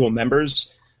individual members,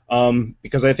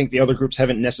 because I think the other groups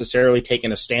haven't necessarily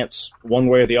taken a stance one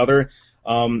way or the other.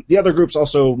 The other groups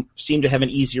also seem to have an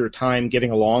easier time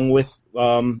getting along with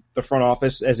the front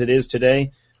office as it is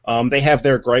today. They have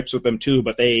their gripes with them too,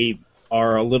 but they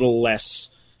are a little less,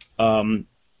 I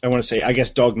want to say, I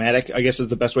guess, dogmatic, I guess is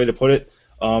the best way to put it.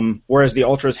 Whereas the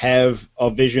Ultras have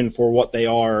a vision for what they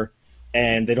are,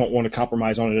 and they don't want to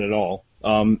compromise on it at all.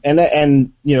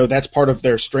 And that's part of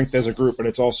their strength as a group, but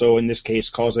it's also, in this case,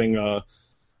 causing,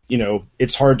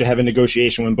 it's hard to have a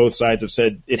negotiation when both sides have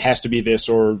said it has to be this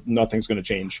or nothing's going to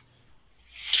change.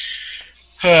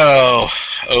 Oh,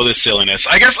 this silliness.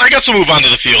 I guess we'll move on to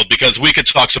the field, because we could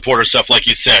talk supporter stuff like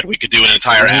you said. We could do an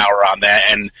entire hour on that,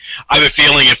 and I have a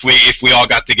feeling if we all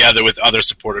got together with other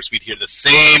supporters, we'd hear the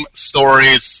same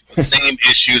stories, the same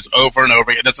issues over and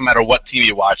over. It doesn't matter what team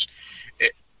you watch.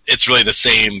 It's really the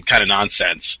same kind of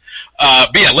nonsense.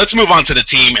 But yeah, let's move on to the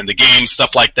team and the game,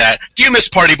 stuff like that. Do you miss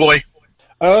Party Boy?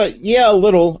 Yeah, a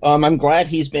little. I'm glad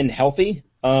he's been healthy.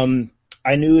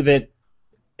 I knew that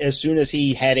as soon as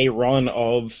he had a run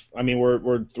of,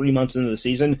 we're 3 months into the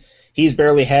season, he's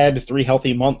barely had 3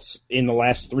 healthy months in the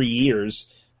last 3 years,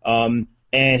 and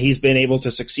he's been able to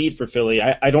succeed for Philly.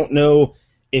 I don't know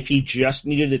if he just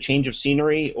needed a change of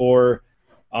scenery or,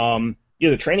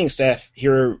 the training staff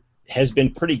here has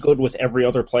been pretty good with every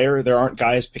other player. There aren't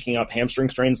guys picking up hamstring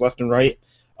strains left and right.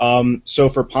 So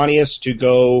for Pontius to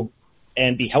go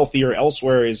and be healthier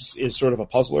elsewhere is sort of a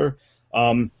puzzler.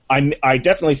 I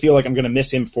definitely feel like I'm going to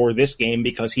miss him for this game,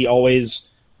 because he always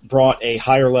brought a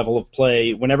higher level of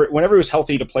play. Whenever he was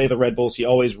healthy to play the Red Bulls, he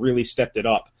always really stepped it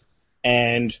up.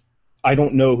 And I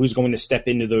don't know who's going to step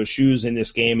into those shoes in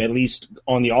this game, at least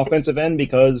on the offensive end,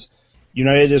 because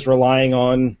United is relying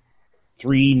on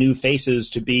 3 new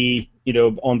faces to be,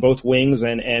 on both wings,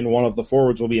 and one of the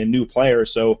forwards will be a new player.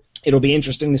 So it'll be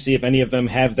interesting to see if any of them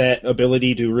have that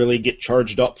ability to really get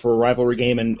charged up for a rivalry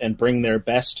game and bring their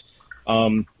best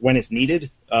when it's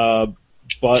needed.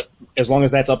 But as long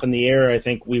as that's up in the air, I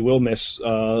think we will miss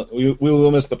we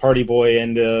will miss the Party Boy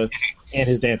and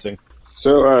his dancing.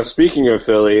 So speaking of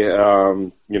Philly,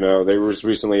 there was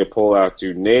recently a poll out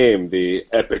to name the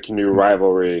epic new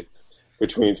rivalry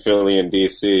between Philly and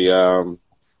DC.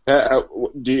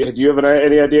 Do you have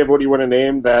any idea of what you want to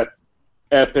name that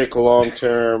epic,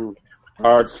 long-term,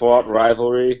 hard-fought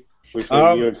rivalry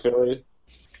between you and Philly?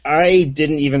 I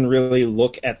didn't even really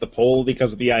look at the poll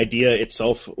because the idea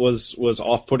itself was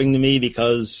off-putting to me,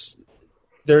 because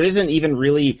there isn't even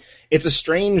really – it's a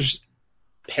strange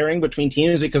pairing between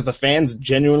teams because the fans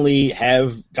genuinely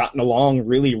have gotten along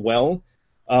really well.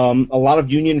 A lot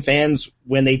of Union fans,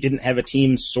 when they didn't have a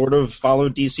team, sort of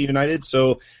followed DC United,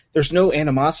 so there's no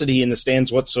animosity in the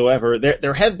stands whatsoever.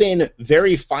 There have been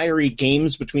very fiery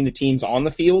games between the teams on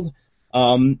the field,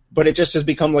 but it just has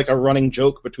become like a running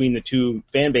joke between the two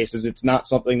fan bases. It's not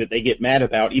something that they get mad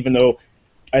about, even though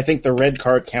I think the red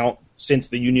card count since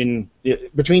the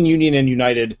between Union and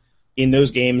United in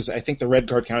those games, I think the red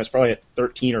card count is probably at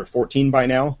 13 or 14 by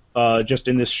now, just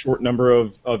in this short number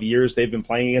of years they've been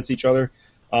playing against each other,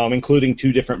 including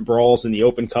 2 different brawls in the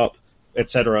Open Cup,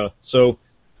 etc. So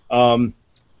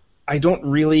I don't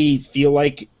really feel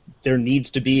like there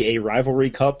needs to be a rivalry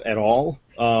cup at all,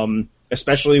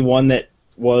 especially one that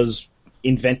was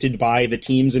invented by the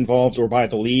teams involved or by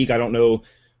the league. I don't know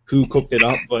who cooked it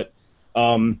up, but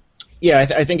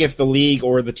I think if the league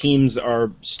or the teams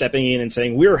are stepping in and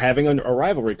saying we're having a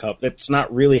rivalry cup, that's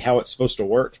not really how it's supposed to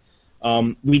work.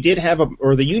 We did have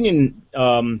the Union,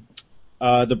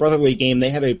 the Brotherly game, they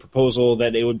had a proposal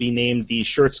that it would be named the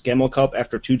Schertz Gemmel Cup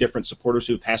after 2 different supporters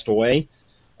who passed away.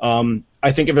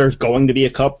 I think if there's going to be a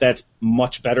cup, that's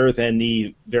much better than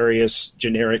the various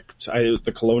generic,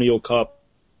 the Colonial Cup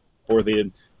or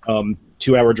the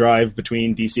 2-hour drive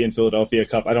between DC and Philadelphia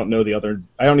Cup. I don't know the other.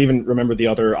 I don't even remember the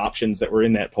other options that were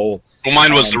in that poll. Well,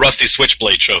 mine was the Rusty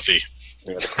Switchblade Trophy.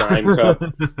 Yeah, the Crime Cup.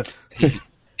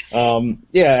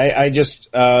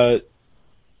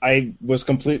 I was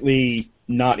completely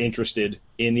not interested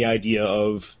in the idea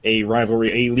of a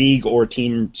rivalry, a league or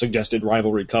team suggested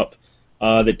rivalry cup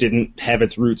that didn't have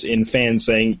its roots in fans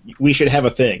saying we should have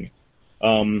a thing.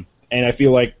 And I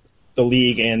feel like the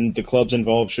league and the clubs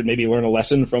involved should maybe learn a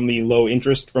lesson from the low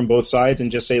interest from both sides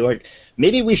and just say, like,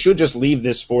 maybe we should just leave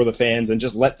this for the fans and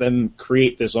just let them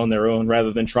create this on their own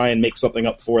rather than try and make something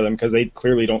up for them because they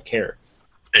clearly don't care.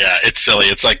 Yeah, it's silly.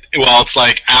 It's like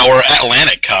our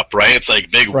Atlantic Cup, right? It's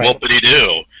like big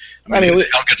whoopity-doo. I mean who the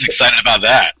hell gets excited about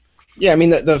that? Yeah, I mean,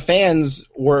 the fans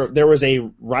there was a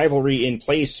rivalry in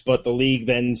place, but the league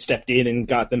then stepped in and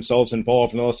got themselves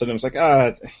involved, and all of a sudden it was like,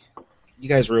 you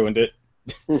guys ruined it.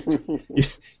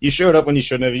 You showed up when you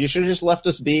shouldn't have. You should have just left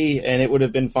us be, and it would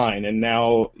have been fine. And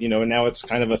now, now it's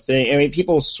kind of a thing. I mean,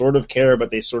 people sort of care, but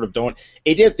they sort of don't.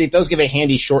 It does give a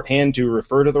handy shorthand to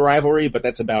refer to the rivalry, but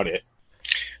that's about it.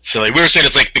 So we were saying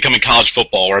it's like becoming college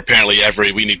football, where apparently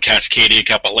we need Cascadia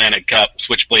Cup, Atlantic Cup,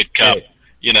 Switchblade Cup. Right.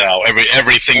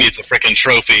 Everything needs a freaking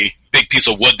trophy, big piece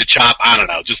of wood to chop. I don't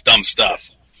know, just dumb stuff.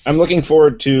 I'm looking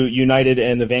forward to United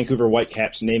and the Vancouver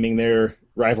Whitecaps naming their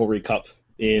rivalry cup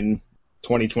in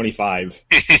 2025.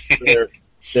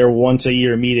 their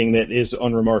once-a-year meeting that is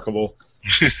unremarkable.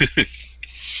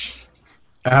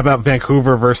 How about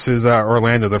Vancouver versus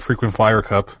Orlando, the frequent flyer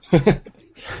cup?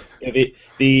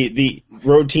 The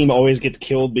road team always gets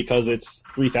killed because it's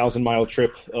 3,000-mile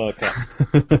trip cup.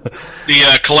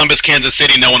 The Columbus, Kansas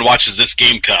City, no one watches this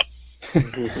game cup.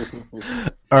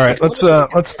 All right, let's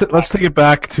take it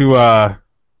back to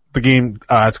the game.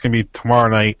 It's going to be tomorrow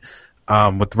night.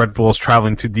 With the Red Bulls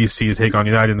traveling to DC to take on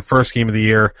United in the first game of the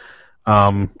year.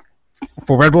 For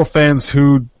Red Bull fans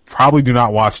who probably do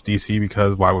not watch DC,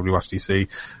 because why would we watch DC?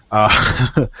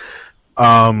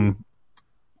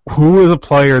 Who is a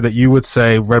player that you would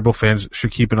say Red Bull fans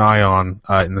should keep an eye on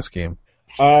in this game?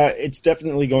 It's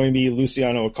definitely going to be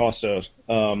Luciano Acosta.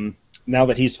 Now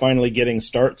that he's finally getting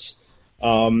starts,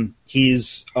 United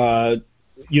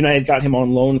got him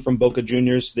on loan from Boca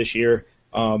Juniors this year.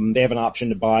 They have an option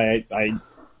to buy.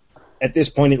 At this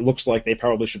point, it looks like they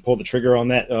probably should pull the trigger on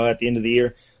that at the end of the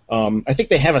year. I think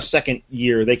they have a second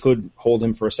year. They could hold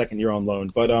him for a second year on loan.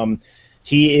 But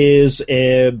he is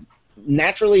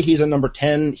naturally he's a number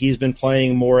 10. He's been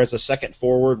playing more as a second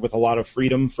forward with a lot of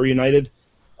freedom for United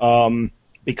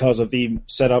because of the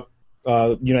setup.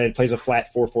 United plays a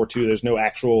flat 4-4-2. There's no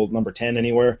actual number 10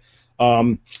 anywhere.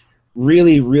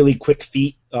 Really, really quick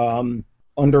feet.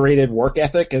 Underrated work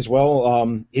ethic as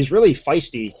well. He's really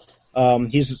feisty.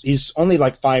 He's only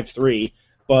like 5'3",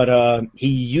 but he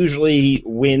usually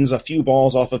wins a few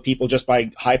balls off of people just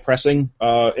by high pressing.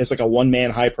 It's like a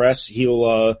one-man high press. He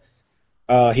won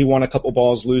a couple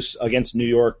balls loose against New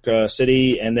York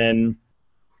City, and then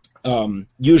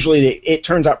usually it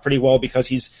turns out pretty well because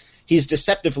he's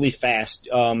deceptively fast.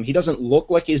 He doesn't look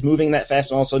like he's moving that fast,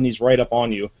 and all of a sudden he's right up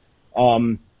on you.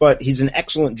 But he's an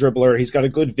excellent dribbler. He's got a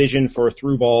good vision for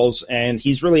through balls, and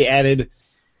he's really added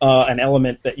an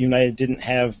element that United didn't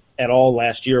have at all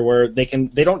last year, where they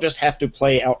don't just have to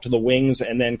play out to the wings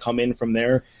and then come in from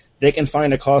there. They can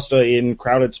find Acosta in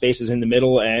crowded spaces in the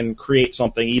middle and create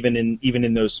something even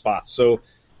in those spots. So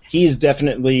he's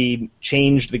definitely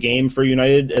changed the game for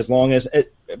United, as long as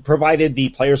provided the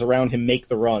players around him make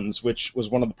the runs, which was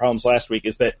one of the problems last week,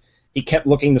 is that he kept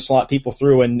looking to slot people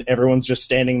through, and everyone's just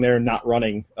standing there not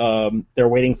running. They're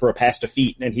waiting for a pass to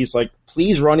feet, and he's like,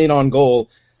 please run in on goal.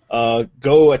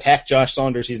 Go attack Josh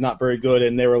Saunders. He's not very good.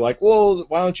 And they were like, well,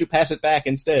 why don't you pass it back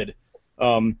instead?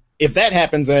 If that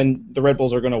happens, then the Red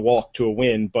Bulls are going to walk to a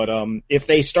win. But if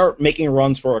they start making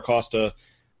runs for Acosta,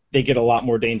 they get a lot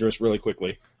more dangerous really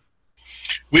quickly.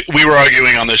 We were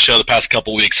arguing on this show the past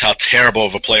couple of weeks how terrible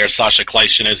of a player Sasha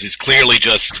Kleishen is. He's clearly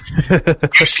just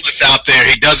useless out there.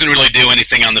 He doesn't really do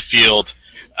anything on the field.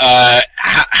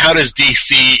 How does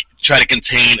DC try to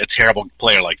contain a terrible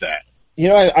player like that?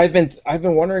 I've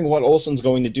been wondering what Olsen's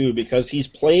going to do, because he's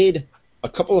played a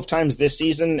couple of times this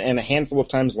season and a handful of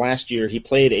times last year. He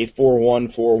played a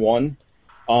 4-1-4-1,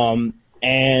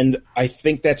 and I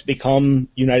think that's become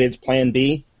United's plan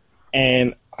B.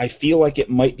 And I feel like it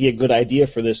might be a good idea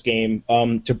for this game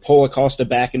to pull Acosta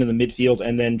back into the midfield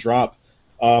and then drop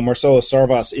Marcelo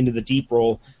Sarvas into the deep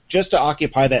role just to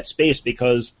occupy that space,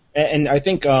 because, and I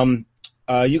think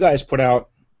you guys put out,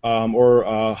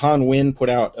 Han Win put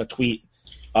out a tweet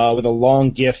with a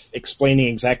long GIF explaining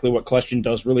exactly what Kljestan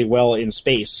does really well in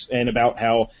space, and about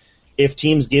how if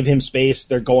teams give him space,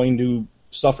 they're going to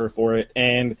suffer for it.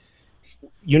 And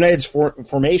United's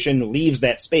formation leaves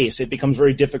that space. It becomes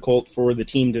very difficult for the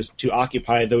team to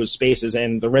occupy those spaces,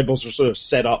 and the Red Bulls are sort of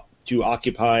set up to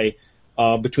occupy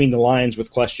between the lines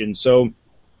with Kljestan. So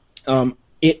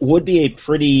it would be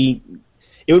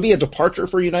a departure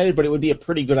for United, but it would be a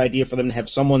pretty good idea for them to have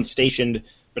someone stationed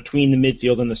between the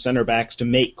midfield and the center backs to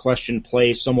make Kljestan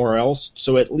play somewhere else.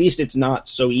 So at least it's not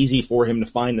so easy for him to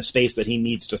find the space that he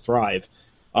needs to thrive.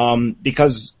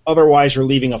 Because otherwise you're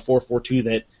leaving a 4-4-2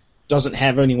 that doesn't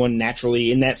have anyone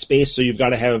naturally in that space, so you've got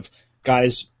to have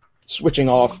guys switching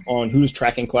off on who's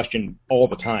tracking Kljestan all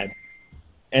the time.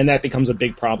 And that becomes a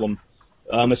big problem,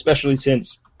 especially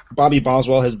since Bobby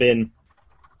Boswell has been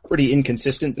pretty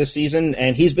inconsistent this season,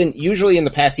 and he's been usually in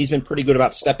the past he's been pretty good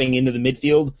about stepping into the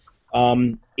midfield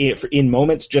in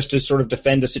moments just to sort of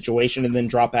defend a situation and then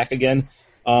drop back again.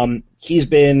 He's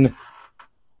been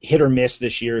hit or miss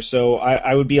this year, so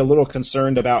I would be a little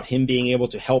concerned about him being able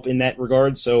to help in that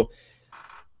regard. So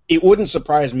it wouldn't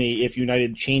surprise me if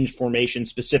United changed formation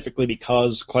specifically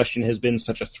because Kljestan has been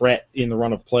such a threat in the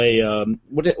run of play. I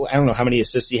don't know how many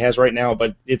assists he has right now,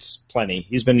 but it's plenty.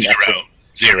 He's been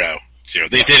Zero.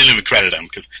 They didn't even credit him.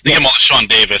 They give him all to Sean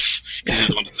Davis because he's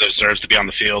the one that deserves to be on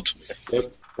the field.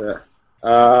 Yep.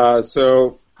 Yeah.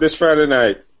 So this Friday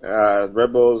night,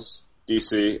 Red Bulls,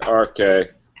 DC,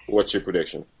 RFK. What's your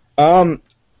prediction? I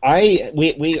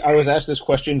was asked this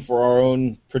question for our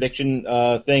own prediction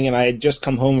thing, and I had just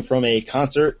come home from a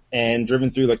concert and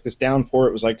driven through like this downpour.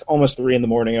 It was like almost 3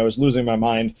 a.m. I was losing my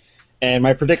mind, and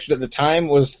my prediction at the time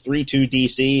was 3-2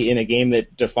 DC in a game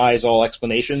that defies all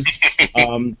explanation.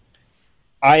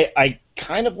 I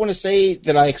kind of want to say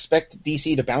that I expect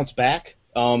DC to bounce back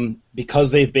because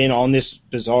they've been on this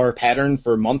bizarre pattern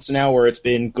for months now, where it's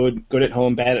been good at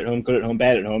home, bad at home, good at home,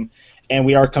 bad at home. And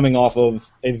we are coming off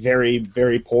of a very,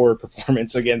 very poor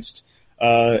performance against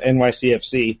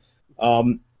NYCFC.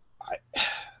 I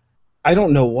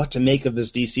don't know what to make of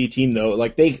this DC team, though.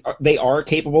 Like they are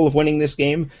capable of winning this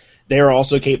game. They are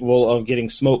also capable of getting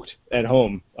smoked at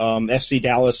home. FC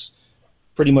Dallas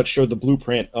pretty much showed the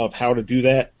blueprint of how to do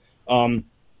that.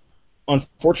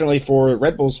 Unfortunately for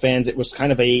Red Bulls fans, it was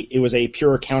a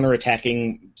pure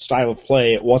counterattacking style of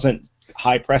play. It wasn't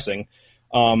high pressing.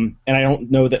 And I don't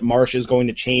know that Marsch is going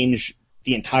to change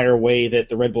the entire way that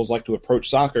the Red Bulls like to approach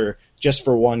soccer just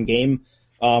for one game.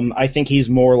 I think he's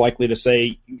more likely to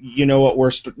say, you know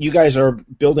what, you guys are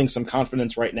building some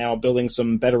confidence right now, building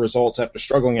some better results after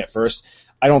struggling at first.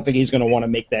 I don't think he's going to want to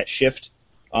make that shift.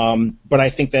 But I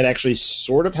think that actually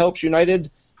sort of helps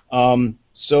United.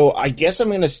 So I guess I'm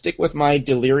going to stick with my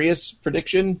delirious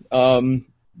prediction.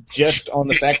 Just on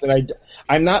the fact that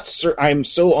I'm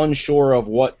so unsure of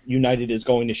what United is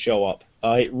going to show up.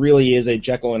 It really is a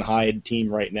Jekyll and Hyde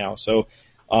team right now. So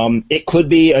it could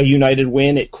be a United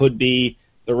win. It could be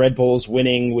the Red Bulls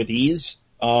winning with ease.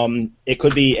 It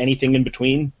could be anything in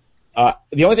between.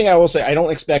 The only thing I will say, I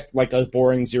don't expect like a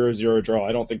boring 0-0 draw.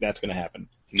 I don't think that's going to happen.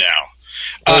 No.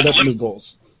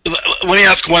 Goals. Let me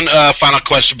ask one final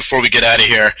question before we get out of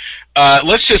here.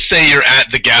 Let's just say you're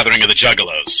at the gathering of the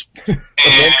Juggalos,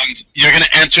 and you're going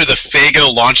to enter the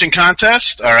Fago launching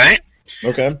contest, all right?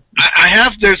 Okay.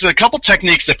 There's a couple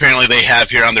techniques apparently they have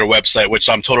here on their website, which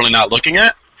I'm totally not looking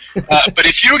at. But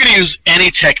if you were going to use any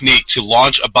technique to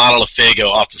launch a bottle of Fago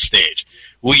off the stage,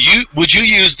 would you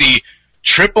use the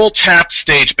triple tap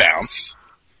stage bounce,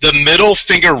 the middle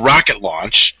finger rocket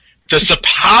launch, the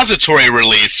suppository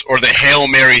release, or the Hail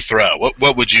Mary throw?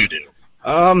 What would you do?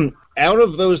 Out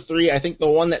of those three, I think the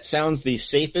one that sounds the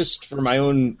safest for my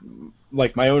own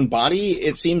body,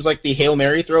 it seems like the Hail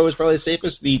Mary throw is probably the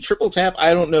safest. The triple tap,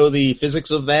 I don't know the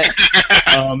physics of that.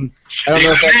 I don't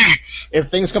know if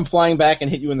things come flying back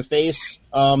and hit you in the face.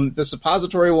 The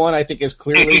suppository one, I think, is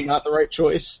clearly not the right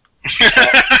choice.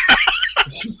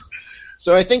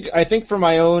 So I think for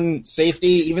my own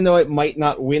safety, even though it might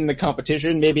not win the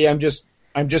competition, maybe I'm just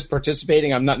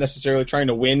participating. I'm not necessarily trying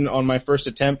to win on my first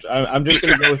attempt. I'm just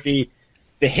going to go with the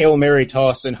Hail Mary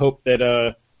toss and hope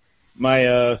that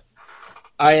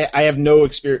I have no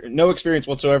experience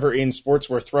whatsoever in sports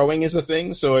where throwing is a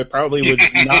thing, so it probably would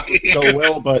not go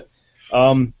well. But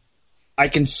I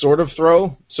can sort of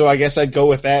throw, so I guess I'd go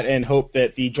with that and hope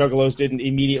that the Juggalos didn't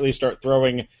immediately start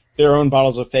throwing their own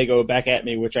bottles of Fago back at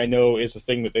me, which I know is a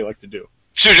thing that they like to do.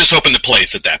 So you're just hoping to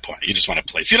place at that point. You just want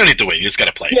to place. You don't need to win. You just got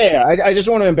to place. Yeah, I just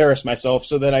want to embarrass myself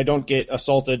so that I don't get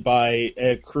assaulted by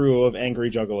a crew of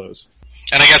angry Juggalos.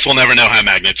 And I guess we'll never know how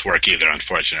magnets work either,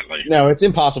 unfortunately. No, it's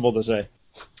impossible to say.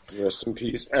 Rest in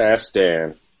peace, Ass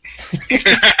Dan.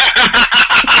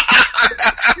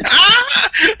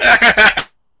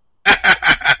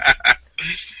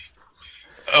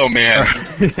 Oh, man.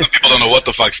 People don't know what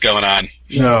the fuck's going on.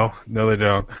 No, they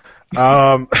don't.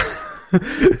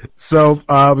 So,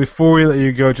 before we let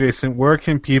you go, Jason, where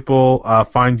can people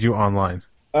find you online?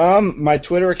 My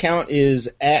Twitter account is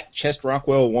at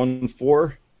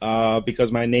ChestRockwell14,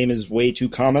 because my name is way too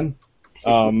common.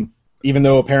 Even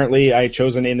though apparently I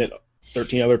chose a name that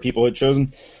 13 other people had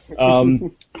chosen.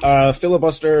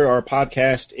 Filibuster, our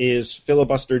podcast, is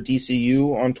Filibuster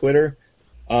DCU on Twitter.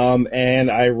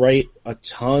 And I write a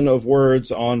ton of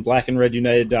words on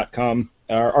blackandredunited.com.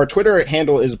 Our Twitter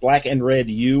handle is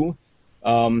blackandredu.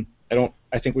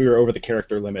 I think we were over the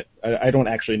character limit. I don't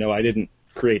actually know. I didn't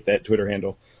create that Twitter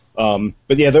handle.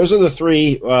 But yeah, those are the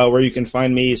three where you can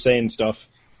find me saying stuff.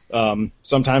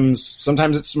 Sometimes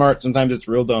it's smart, sometimes it's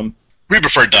real dumb. We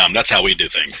prefer dumb. That's how we do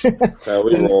things. We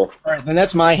roll. All right, then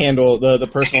that's my handle, the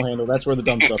personal handle. That's where the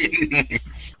dumb stuff is.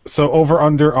 So over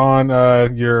under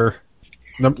on your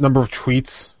number of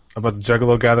tweets about the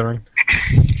Juggalo gathering.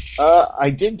 I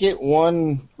did get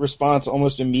one response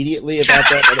almost immediately about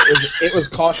that, but it was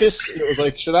cautious. It was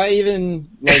like, should I even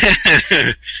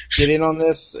get in on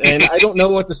this? And I don't know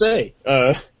what to say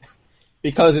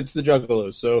because it's the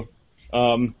Juggalos. So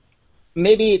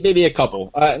maybe a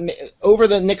couple. Over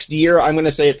the next year, I'm going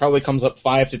to say it probably comes up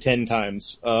 5 to 10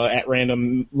 times at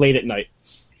random late at night.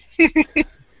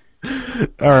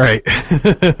 All right.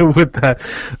 With that,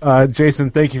 Jason,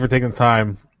 thank you for taking the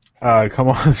time. Come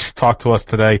on, just talk to us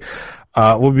today.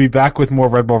 We'll be back with more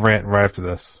Red Bull Rant right after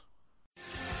this.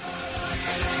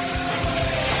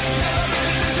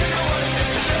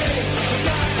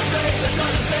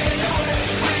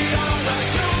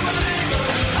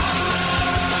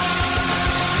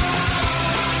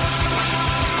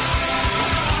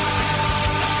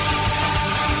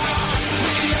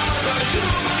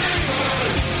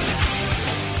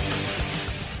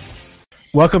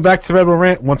 Welcome back to Red Bull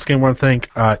Rant. Once again, I want to thank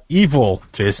evil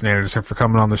Jason Anderson for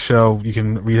coming on the show. You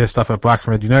can read his stuff at Black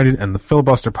and Red United and the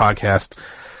Filibuster Podcast.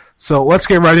 So let's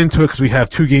get right into it because we have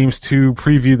 2 games to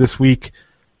preview this week.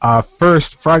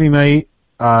 First, Friday night,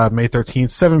 May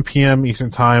 13th, 7 p.m.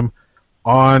 Eastern Time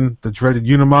on the dreaded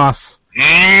Unimos.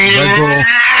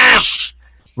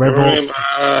 Red Bull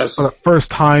for the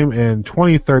first time in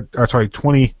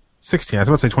 2016. I was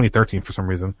about to say 2013 for some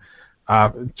reason.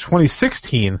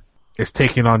 2016. Is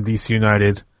taking on DC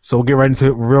United. So we'll get right into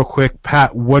it real quick.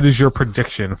 Pat, what is your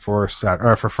prediction for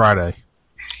Friday?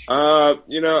 I'm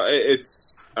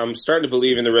starting to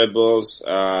believe in the Red Bulls,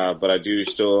 but I do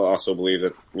still also believe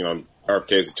that,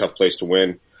 RFK is a tough place to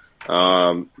win.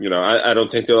 I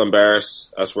don't think they'll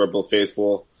embarrass us Red Bull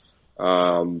faithful,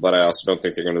 but I also don't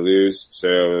think they're going to lose.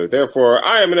 So therefore,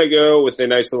 I am going to go with a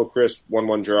nice little crisp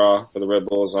 1-1 draw for the Red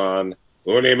Bulls on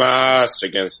Unimas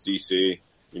against DC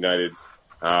United.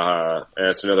 And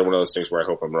it's another one of those things where I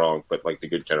hope I'm wrong, but like the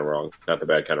good kind of wrong, not the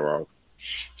bad kind of wrong.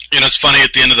 It's funny,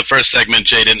 at the end of the first segment,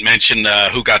 Jay didn't mention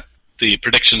who got the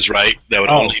predictions right. That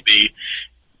would only be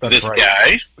this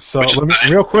guy. So let me,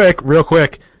 real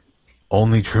quick,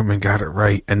 only Truman got it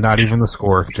right, and not even the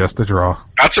score, just the draw.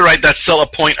 That's all right. That's still a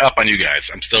point up on you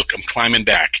guys. I'm climbing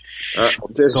back.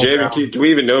 Do we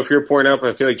even know if you're a point up?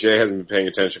 I feel like Jay hasn't been paying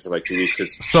attention for like 2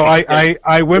 weeks. So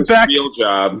I went back. Real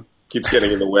job keeps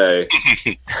getting in the way.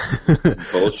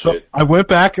 Bullshit. So I went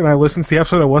back and I listened to the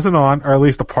episode I wasn't on, or at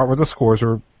least the part where the scores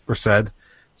were said.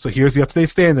 So here's the up-to-date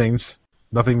standings.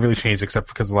 Nothing really changed except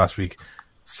because of last week.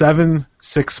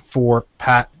 7-6-4,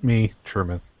 Pat, me,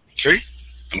 Truman. See?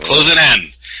 I'm closing in.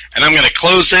 And I'm going to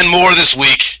close in more this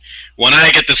week when I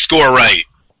get the score right.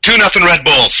 2-0 Red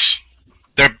Bulls.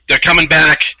 They're coming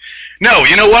back. No,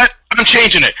 you know what? I'm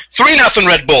changing it. 3-0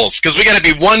 Red Bulls, because we got to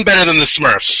be one better than the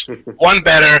Smurfs. One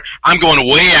better. I'm going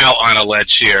way out on a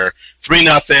ledge here.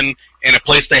 3-0 in a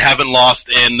place they haven't lost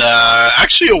in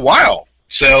actually a while.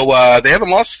 So they haven't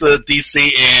lost to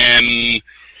DC in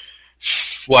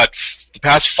the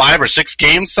past 5 or 6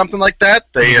 games, something like that.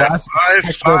 They the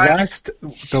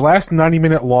last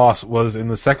 90-minute loss was in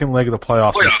the second leg of the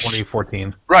playoffs in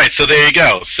 2014. Right, so there you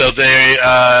go. So they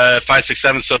 5, 6,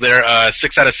 7. So they're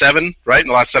 6 out of 7, right? In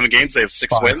the last 7 games, they have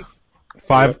 6 wins.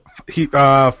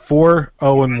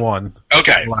 4-0-1.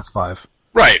 Okay, in the last 5.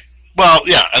 Right. Well,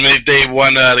 yeah, and they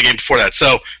won the game before that.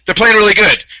 So they're playing really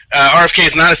good. RFK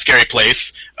is not a scary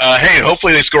place. Hey,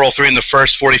 hopefully they score all 3 in the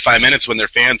first 45 minutes when their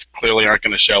fans clearly aren't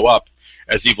going to show up,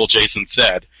 as Evil Jason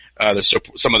said.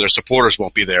 Some of their supporters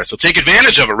won't be there. So take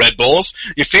advantage of it, Red Bulls.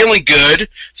 You're feeling good.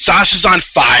 Sasha's on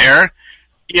fire.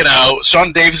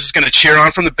 Sean Davis is going to cheer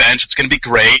on from the bench. It's going to be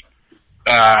great.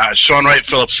 Sean Wright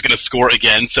Phillips is going to score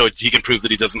again, so he can prove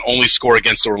that he doesn't only score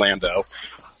against Orlando.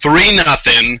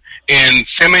 3-0 in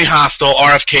semi-hostile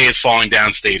RFK is falling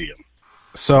down stadium.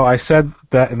 So I said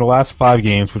that in the last 5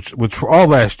 games, which were all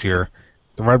last year,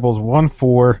 the Red Bulls won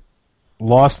 4,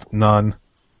 lost none,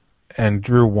 and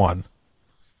drew 1.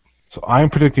 So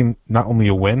I'm predicting not only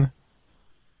a win,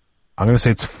 I'm going to say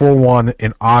it's 4-1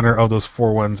 in honor of those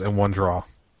 4 wins and 1 draw.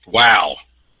 Wow.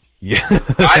 Yeah.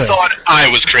 I thought I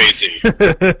was crazy.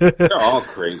 They're all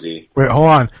crazy. Wait, hold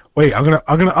on. Wait, I'm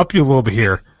gonna up you a little bit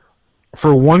here.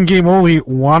 For 1 game only,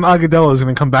 Juan Agudelo is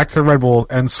going to come back to the Red Bulls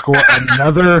and score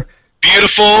another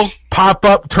beautiful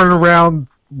pop-up, turnaround,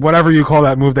 whatever you call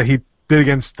that move that he did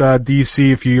against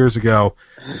DC a few years ago.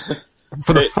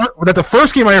 The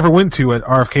first game I ever went to at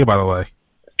RFK, by the way.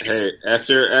 Hey,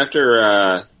 after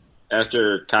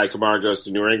Kai Kamara goes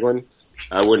to New England,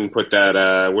 I wouldn't put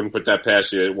that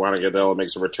past you. Wanagudela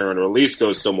makes a return, or at least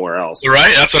goes somewhere else.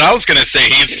 Right, that's what I was going to say.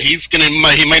 He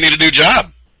might need a new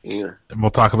job. Yeah. And we're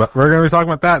going to be talking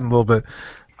about that in a little bit.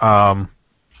 But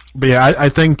yeah, I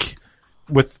think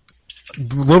with a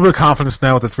little bit of confidence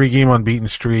now with the 3-game unbeaten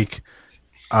streak,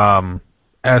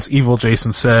 as Evil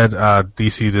Jason said,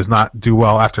 DC does not do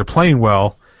well after playing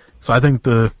well. So I think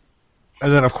and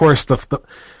then of course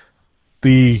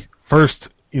the first,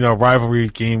 rivalry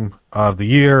game of the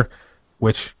year,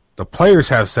 which the players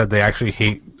have said they actually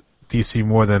hate DC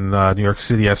more than New York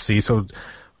City FC. So,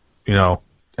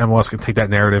 MLS can take that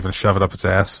narrative and shove it up its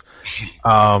ass.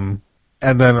 And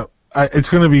then it's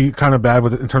going to be kind of bad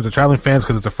in terms of traveling fans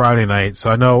because it's a Friday night. So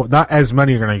I know not as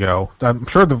many are going to go. I'm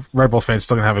sure the Red Bulls fans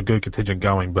still going to have a good contingent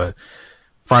going, but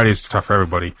Friday's tough for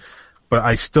everybody. But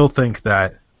I still think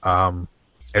that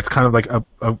it's kind of like a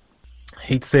I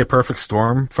hate to say a perfect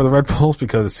storm for the Red Bulls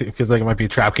because it feels like it might be a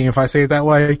trap game if I say it that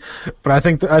way. But I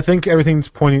think everything's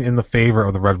pointing in the favor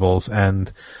of the Red Bulls,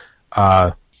 and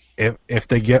if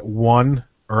they get one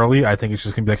early, I think it's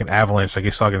just going to be like an avalanche like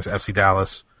you saw against FC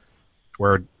Dallas,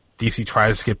 where DC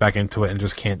tries to get back into it and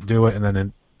just can't do it, and then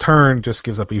in turn just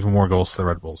gives up even more goals to the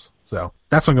Red Bulls. So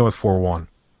that's what I'm going with 4-1.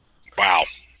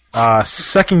 Wow.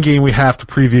 Second game we have to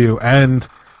preview, and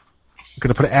I'm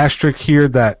going to put an asterisk here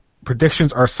that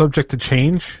predictions are subject to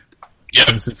change.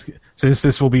 Yep. Since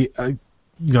this will be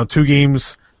 2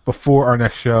 games before our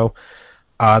next show.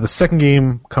 The second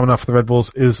game coming up for the Red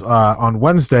Bulls is on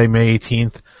Wednesday, May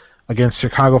 18th, against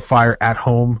Chicago Fire at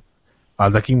home.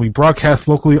 That game we broadcast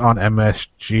locally on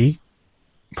MSG.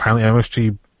 Apparently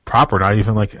MSG proper, not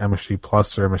even like MSG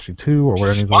Plus or MSG2 or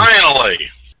whatever. Finally!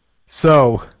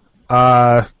 So,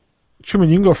 Truman,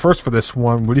 you can go first for this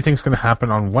one. What do you think is going to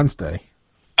happen on Wednesday?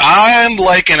 I'm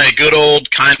liking a good old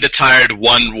kind of tired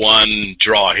 1-1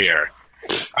 draw here.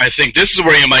 I think this is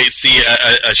where you might see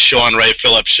a Sean Ray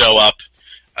Phillips show up.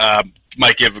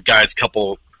 Might give guys a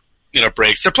couple,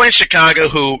 breaks. They're playing Chicago,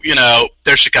 who,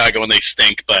 they're Chicago and they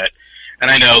stink, and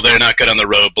I know they're not good on the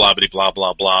road, blah, blah, blah,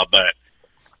 blah, blah, but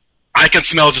I can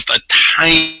smell just the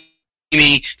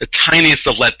tiniest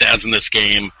of letdowns in this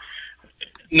game.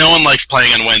 No one likes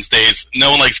playing on Wednesdays,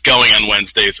 no one likes going on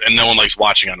Wednesdays, and no one likes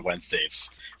watching on Wednesdays.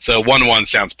 So 1-1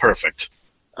 sounds perfect.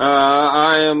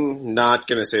 I am not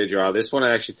going to say a draw. This one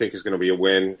I actually think is going to be a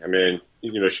win. I mean,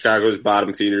 Chicago's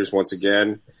bottom feeders once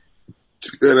again.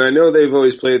 And I know they've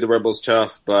always played the Rebels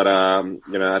tough, but, I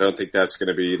don't think that's going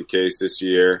to be the case this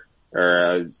year.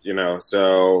 Or,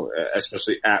 so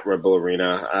especially at Red Bull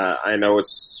Arena. I know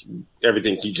it's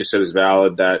everything he just said is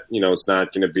valid that, it's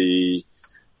not going to be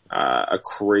a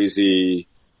crazy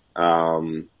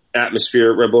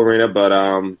atmosphere at Red Bull Arena, but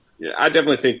I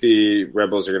definitely think the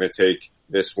Rebels are going to take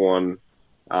this one.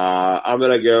 I'm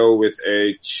going to go with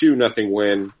a 2-0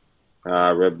 win,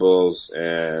 Red Bulls,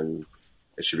 and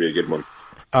it should be a good one.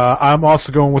 I'm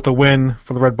also going with a win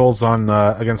for the Red Bulls on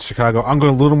against Chicago. I'm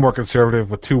going a little more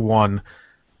conservative with 2-1.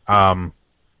 I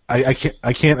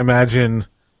can't imagine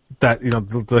that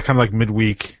the kind of like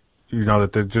midweek, that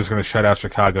they're just going to shut out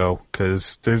Chicago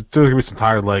because there's going to be some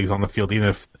tired legs on the field, even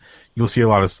if you'll see a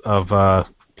lot of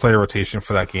player rotation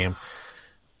for that game.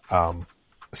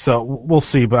 So we'll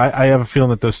see, but I have a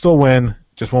feeling that they'll still win,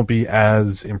 just won't be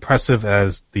as impressive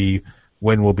as the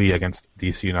win will be against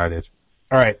DC United.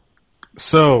 All right,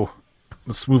 so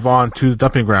let's move on to the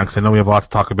dumping ground because I know we have a lot to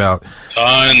talk about.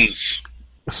 Tons.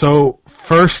 So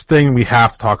first thing we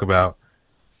have to talk about,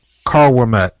 Karl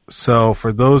Ouimet. So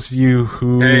for those of you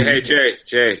who... Hey, Jay,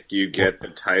 do you get the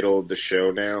title of the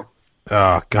show now?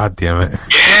 Oh, God damn it.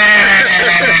 Yeah!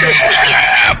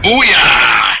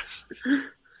 Booyah!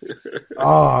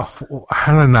 Oh,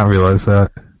 how did I not realize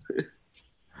that?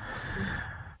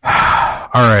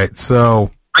 All right,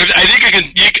 so...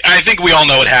 I think we all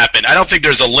know what happened. I don't think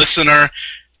there's a listener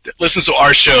that listens to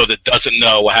our show that doesn't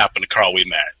know what happened to Karl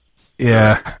Ouimet.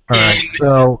 Yeah, all right,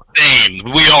 so...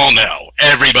 We all know.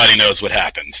 Everybody knows what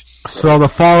happened. So the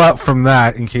fallout from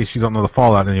that, in case you don't know the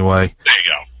fallout anyway... There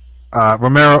you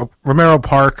go. Romero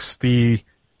Parks, the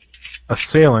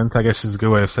assailant, I guess is a good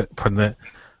way of putting it,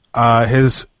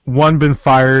 has been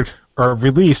fired or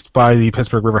released by the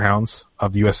Pittsburgh Riverhounds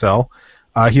of the USL.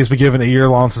 He has been given a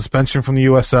year-long suspension from the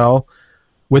USL,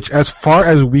 which, as far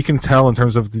as we can tell in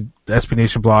terms of the SB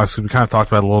Nation blogs, because we kind of talked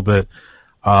about it a little bit,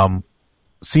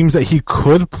 seems that he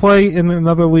could play in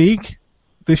another league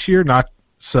this year. Not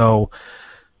so.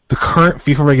 The current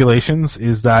FIFA regulations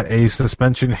is that a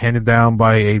suspension handed down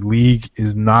by a league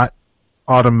is not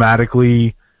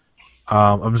automatically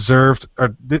observed.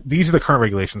 These are the current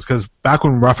regulations, because back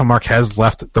when Rafa Marquez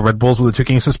left the Red Bulls with a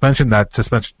 2-game suspension, that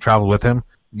suspension traveled with him.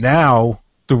 Now,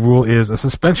 the rule is a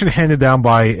suspension handed down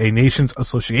by a nation's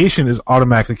association is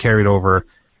automatically carried over.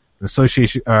 An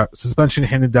suspension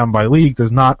handed down by league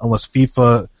does not unless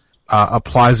FIFA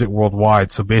applies it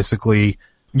worldwide. So basically,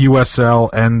 USL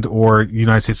and or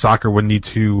United States Soccer would need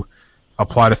to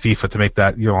apply to FIFA to make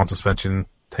that year-long suspension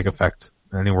take effect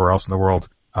anywhere else in the world,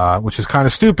 which is kind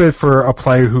of stupid for a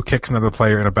player who kicks another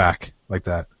player in the back like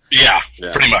that. Yeah,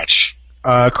 pretty much.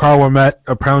 Karl Ouimet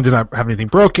apparently did not have anything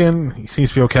broken. He seems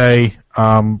to be okay.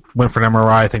 Went for an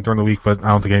MRI, I think, during the week, but I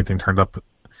don't think anything turned up.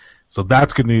 So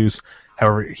that's good news.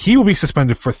 However, he will be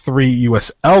suspended for 3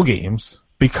 USL games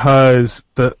because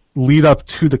the lead up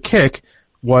to the kick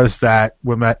was that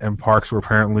Ouimet and Parks were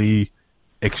apparently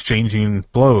exchanging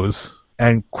blows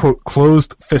and, quote,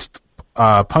 closed fist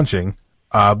punching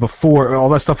before. All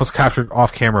that stuff was captured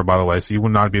off camera, by the way, so you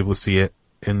would not be able to see it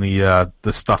in the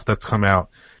stuff that's come out.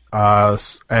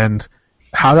 And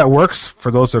how that works, for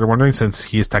those that are wondering, since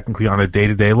he is technically on a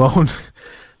day-to-day loan,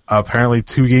 apparently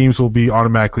 2 games will be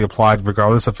automatically applied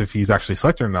regardless of if he's actually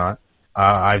selected or not.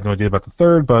 I have no idea about the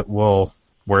third, but we'll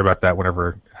worry about that whenever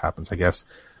it happens, I guess.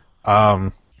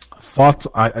 Thoughts?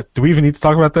 Do we even need to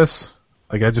talk about this?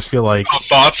 Like, I just feel like...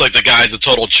 Thoughts? Like the guy's a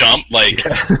total chump? Like, you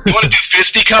want to do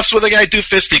fisticuffs with a guy? Do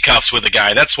fisticuffs with a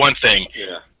guy. That's one thing.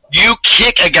 Yeah. You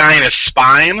kick a guy in his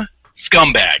spine?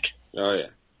 Scumbag. Oh, yeah.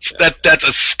 That's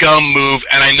a scum move,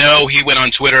 and I know he went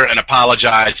on Twitter and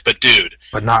apologized, but dude.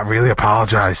 But not really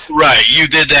apologize. Right, you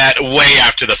did that way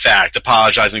after the fact,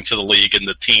 apologizing to the league and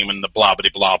the team and the blah,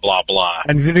 blah, blah, blah, blah.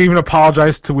 And he didn't even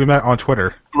apologize to Ouimet on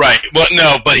Twitter. Right, well,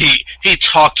 no, but he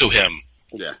talked to him.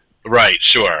 Yeah. Right,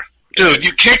 sure. Dude,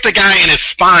 you kicked the guy in his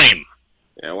spine.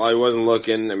 Yeah, while he wasn't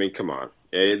looking, I mean, come on.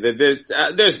 Yeah,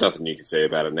 there's nothing you can say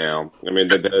about it now. I mean,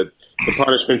 the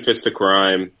punishment fits the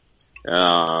crime.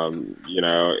 You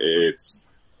know, it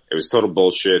was total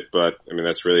bullshit, but I mean,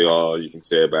 that's really all you can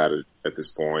say about it at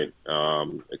this point.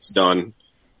 It's done.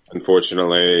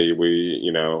 Unfortunately,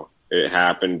 it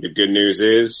happened. The good news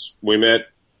is Ouimet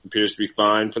appears to be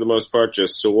fine for the most part,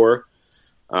 just sore.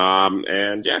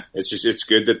 And yeah, it's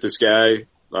good that this guy,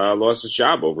 lost his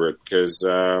job over it because,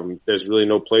 there's really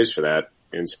no place for that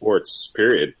in sports,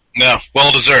 period. No,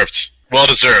 well deserved. Well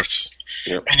deserved.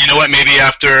 Yep. And you know what? Maybe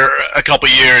after a couple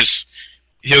years,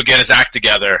 he'll get his act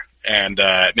together and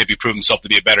maybe prove himself to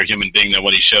be a better human being than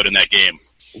what he showed in that game.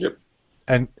 Yep.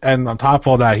 And on top of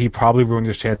all that, he probably ruined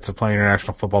his chance of playing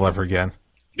international football ever again.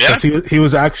 Yeah. He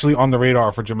was actually on the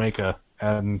radar for Jamaica,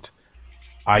 and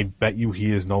I bet you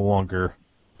he is no longer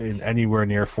in anywhere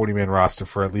near 40-man roster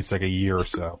for at least like a year or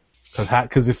so.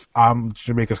 Because if I'm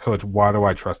Jamaica's coach, why do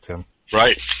I trust him?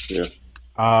 Right. Yeah.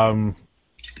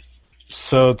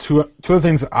 So two other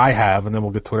things I have, and then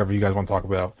we'll get to whatever you guys want to talk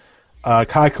about.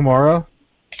 Kai Kamara,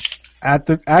 at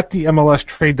the MLS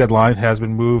trade deadline, has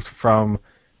been moved from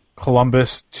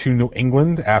Columbus to New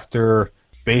England after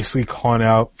basically calling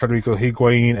out Federico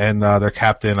Higuain and their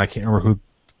captain. I can't remember who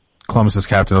Columbus's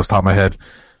captain was, top of my head.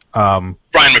 Brian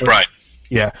McBride.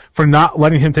 Yeah, for not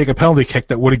letting him take a penalty kick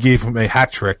that would have gave him a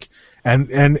hat trick, and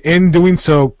in doing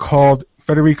so called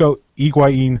Federico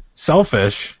Higuain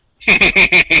selfish.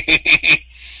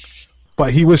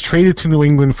 But he was traded to New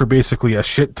England for basically a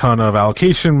shit ton of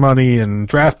allocation money and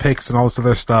draft picks and all this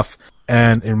other stuff.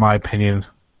 And in my opinion,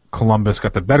 Columbus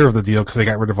got the better of the deal because they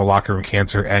got rid of a locker room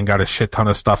cancer and got a shit ton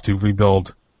of stuff to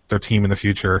rebuild their team in the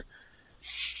future.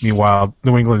 Meanwhile,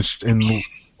 New England's in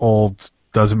old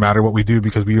doesn't matter what we do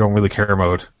because we don't really care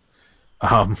mode.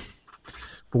 But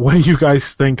what do you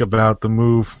guys think about the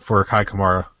move for Kai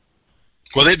Kamara?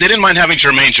 Well, they didn't mind having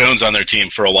Jermaine Jones on their team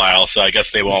for a while, so I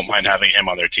guess they won't mind having him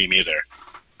on their team either.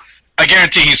 I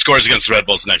guarantee he scores against the Red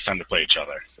Bulls the next time they play each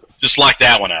other. Just lock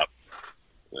that one up.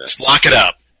 Just lock it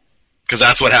up. Because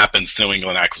that's what happens to New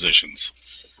England acquisitions.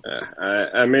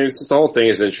 I mean, the whole thing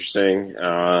is interesting.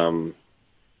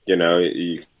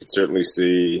 You could certainly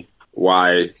see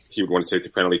why he would want to take the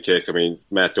penalty kick. I mean,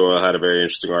 Matt Doyle had a very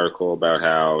interesting article about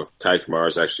how Kai Kamara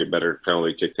is actually a better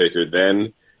penalty kick taker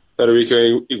than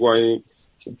Federico Higuain.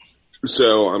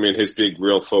 So, I mean, his big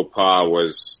real faux pas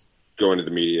was going to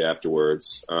the media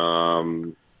afterwards.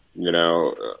 Locker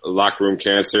room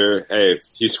cancer. Hey,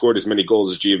 he scored as many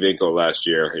goals as Giovinco last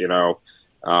year.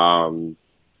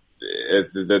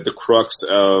 The crux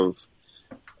of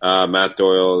Matt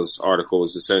Doyle's article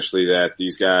is essentially that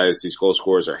these goal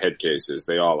scorers are head cases.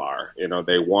 They all are.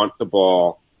 They want the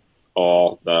ball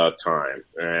all the time.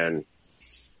 And,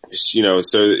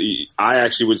 so I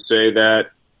actually would say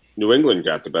that New England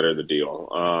got the better of the deal.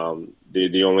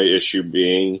 The only issue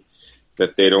being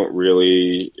that they don't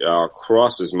really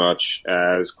cross as much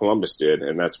as Columbus did,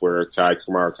 and that's where Kai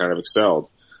Kamara kind of excelled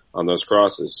on those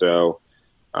crosses. So,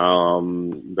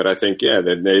 But I think,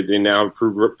 they now have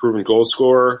proven goal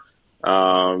scorer,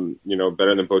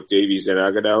 better than both Davies and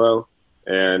Agudelo.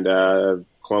 And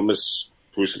Columbus,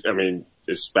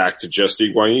 is back to just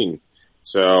Higuain.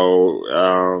 So,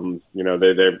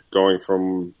 they're going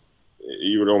from,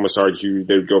 you would almost argue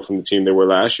they would go from the team they were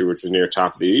last year, which was near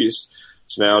top of the East,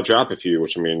 to now drop a few,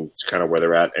 which, it's kind of where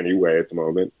they're at anyway at the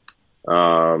moment.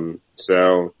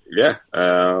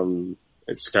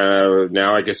 It's kind of,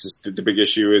 now I guess the big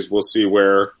issue is we'll see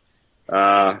where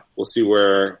Juan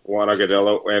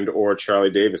Agudelo and or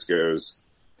Charlie Davis goes.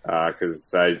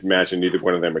 Cause I imagine neither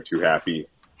one of them are too happy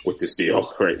with this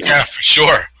deal right now. Yeah, for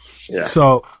sure. Yeah.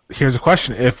 So here's a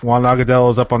question: if Juan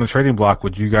Agudelo is up on the trading block,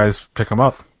 would you guys pick him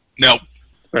up? No.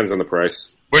 Depends on the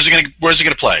price. Where's he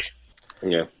gonna play?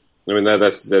 Yeah.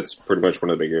 That's pretty much one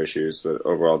of the bigger issues, but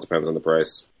overall it depends on the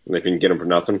price. And if you can get him for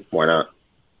nothing, why not?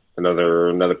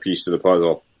 Another piece to the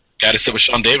puzzle. Gotta sit with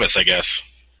Sean Davis, I guess.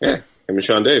 Yeah. Him and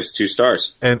Sean Davis, 2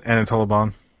 stars. And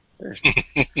Taliban.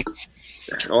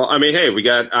 Well, hey, we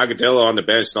got Agudelo on the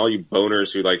bench, and all you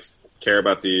boners who care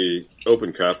about the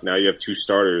Open Cup, now you have 2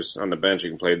 starters on the bench who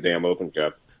can play the damn Open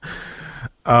Cup.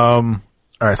 All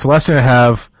right, so last thing I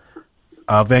have,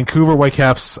 Vancouver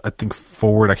Whitecaps, I think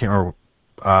forward, I can't remember,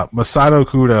 Masato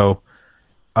Kudo.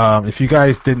 If you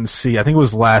guys didn't see, I think it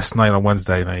was last night on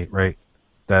Wednesday night, right?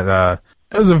 That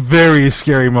it was a very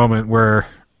scary moment where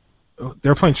they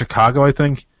were playing Chicago, I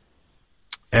think,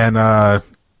 and I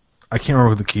can't remember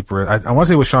who the keeper is. I want to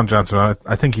say it was Sean Johnson.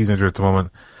 I think he's injured at the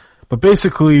moment. But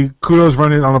basically, Kudo's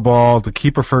running on the ball. The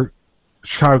keeper for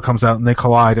Chicago comes out, and they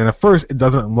collide. And at first, it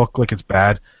doesn't look like it's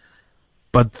bad.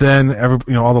 But then,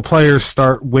 all the players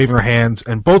start waving their hands,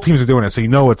 and both teams are doing it, so you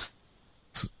know it's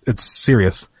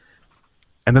serious.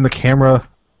 And then the camera,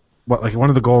 one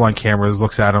of the goal line cameras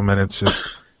looks at him, and it's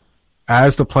just,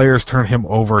 as the players turn him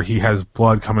over, he has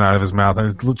blood coming out of his mouth,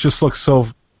 and it just looks so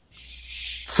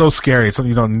scary. It's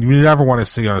something you never want to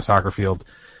see on a soccer field.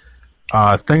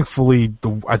 Thankfully,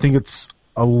 I think it's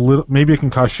maybe a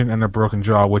concussion and a broken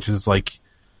jaw, which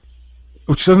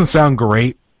doesn't sound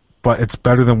great, but it's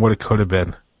better than what it could have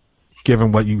been,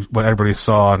 given what everybody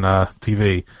saw on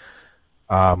TV.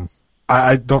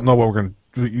 I don't know what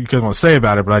you guys want to say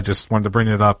about it, but I just wanted to bring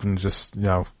it up and just,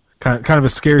 kind of a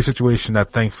scary situation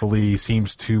that thankfully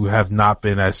seems to have not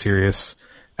been as serious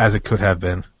as it could have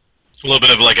been. A little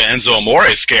bit of like an Enzo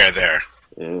Amore scare there.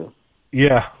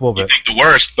 Yeah, a little bit. You think the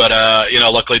worst, but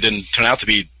luckily it didn't turn out to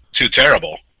be too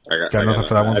terrible. Got nothing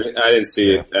for that one. I didn't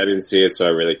see it. I didn't see it, so I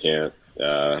really can't.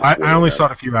 I only saw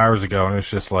it a few hours ago, and it's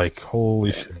just like,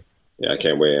 holy shit. Yeah, I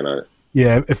can't weigh in on it.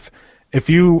 Yeah, if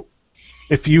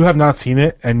you have not seen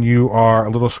it and you are a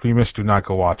little squeamish, do not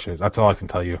go watch it. That's all I can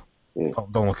tell you.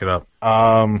 Don't look it up.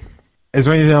 Is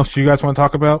there anything else you guys want to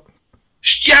talk about?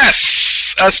 Yes!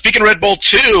 Speaking of Red Bull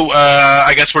 2,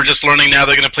 I guess we're just learning now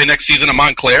they're going to play next season in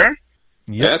Montclair.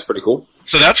 Yeah, that's pretty cool.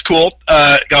 So that's cool.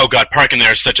 Oh, God, parking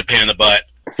there is such a pain in the butt.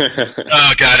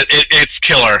 Oh, God, it's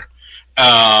killer.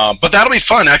 But that'll be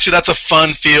fun. Actually, that's a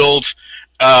fun field.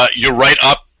 You're right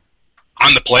up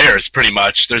on the players, pretty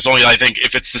much. There's only, I think,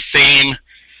 if it's the same,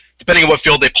 depending on what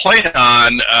field they play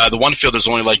on, the one field there's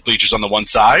only like bleachers on the one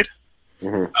side.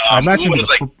 Mm-hmm. I imagine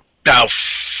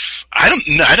I don't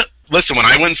know. Listen, when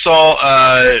I went and saw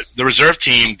the reserve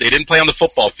team, they didn't play on the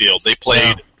football field. They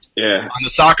played on the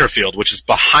soccer field, which is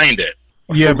behind it.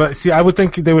 Yeah, but see, I would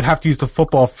think they would have to use the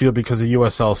football field because of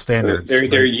USL standards.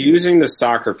 They're using the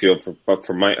soccer field, but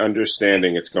from my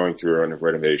understanding, it's going through a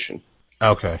renovation.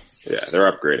 Okay. Yeah,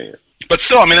 they're upgrading it. But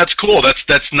still, I mean, that's cool.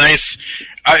 That's nice.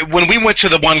 When we went to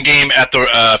the one game at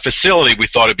the facility, we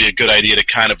thought it'd be a good idea to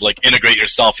kind of like integrate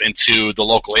yourself into the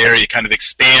local area, kind of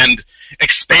expand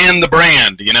the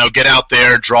brand. Get out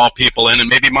there, draw people in, and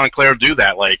maybe Montclair do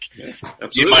that. Like,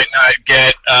 you might not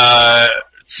get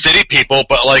city people,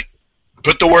 but like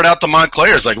put the word out to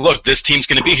Montclair's. Like, look, this team's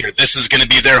going to be here. This is going to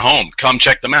be their home. Come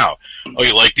check them out. Oh,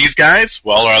 you like these guys?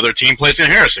 Well, our other team plays in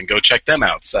Harrison. Go check them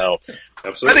out. So.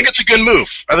 Absolutely. I think it's a good move.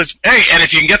 Hey, and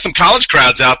if you can get some college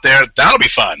crowds out there, that'll be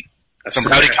fun. Some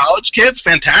rowdy college kids,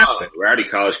 fantastic. Rowdy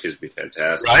college kids would be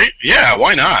fantastic. Right? Yeah,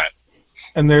 why not?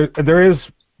 And there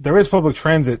is public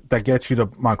transit that gets you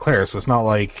to Montclair, so it's not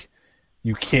like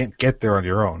you can't get there on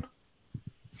your own.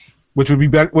 Which would be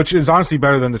better. Which is honestly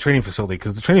better than the training facility,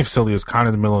 because the training facility is kind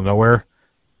of in the middle of nowhere,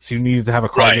 so you needed to have a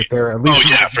car to get there. At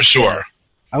least for sure.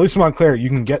 At least in Montclair, you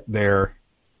can get there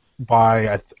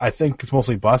by I think it's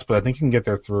mostly bus, but I think you can get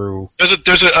there through.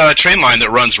 There's a train line that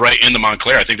runs right into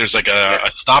Montclair. I think there's like a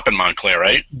stop in Montclair,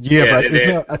 right? Yeah, but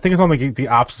I think it's on the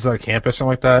opposite side of campus, something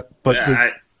like that. But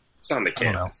it's on the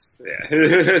campus. Yeah,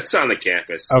 it's on the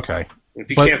campus. Okay, If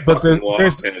you can't fucking walk,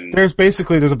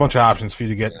 there's a bunch of options for you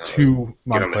to get to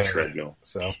Montclair. Get on the treadmill.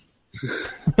 So,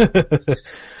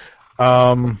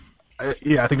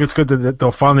 I think it's good that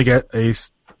they'll finally get a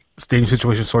stadium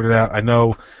situation sorted out. I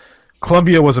know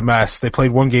Columbia was a mess. They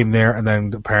played one game there, and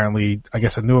then apparently, I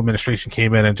guess a new administration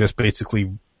came in and just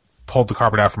basically pulled the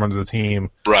carpet out from under the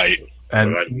team. Right.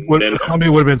 And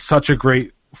Columbia would have been such a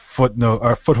great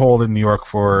foothold in New York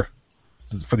for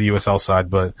the USL side,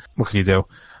 but what can you do?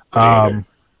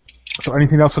 So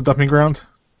anything else with Dumping Ground?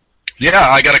 Yeah,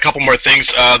 I got a couple more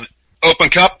things. Open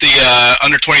Cup, the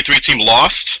under-23 team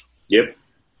lost. Yep.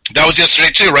 That was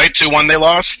yesterday too, right? 2-1 they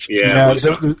lost? Yeah,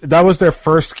 that was their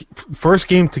first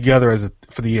game together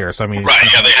for the year. So I mean, right?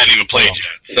 Yeah, they hadn't even played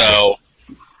yet. So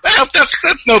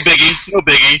that's no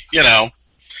biggie, you know.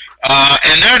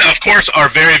 And then of course our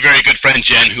very, very good friend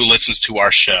Jen, who listens to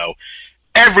our show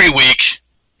every week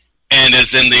and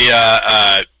is in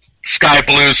the Sky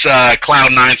Blues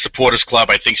Cloud9 Supporters Club.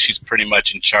 I think she's pretty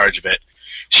much in charge of it.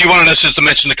 She wanted us just to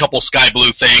mention a couple Sky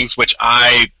Blue things, which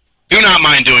I do not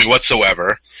mind doing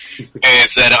whatsoever.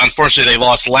 Is that unfortunately they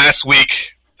lost last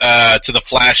week to the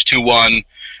Flash 2-1,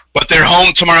 but they're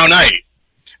home tomorrow night,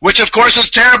 which of course is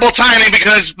terrible timing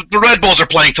because the Red Bulls are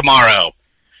playing tomorrow.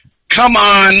 Come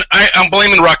on, I'm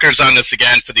blaming Rutgers on this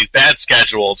again for these bad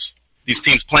schedules. These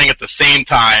teams playing at the same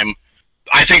time.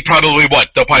 I think probably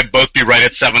they'll probably both be right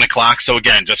at 7 o'clock. So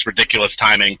again, just ridiculous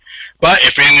timing. But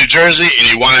if you're in New Jersey and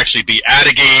you want to actually be at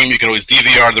a game, you can always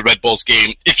DVR the Red Bulls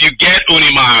game. If you get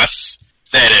Unimas,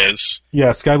 that is.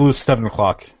 Yeah, Sky Blues 7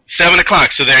 o'clock. 7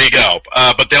 o'clock. So there you go.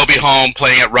 But they'll be home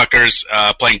playing at Rutgers,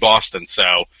 playing Boston.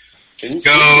 So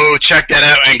go check that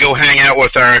out and go hang out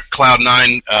with our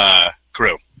Cloud9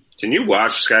 crew. Can you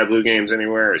watch Sky Blue games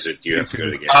anywhere, or do you have to go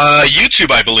to the game?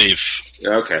 YouTube, I believe.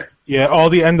 Okay. Yeah,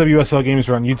 all the NWSL games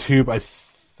are on YouTube. I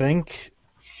think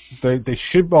they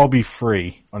should all be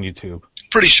free on YouTube.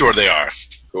 Pretty sure they are.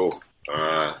 Cool.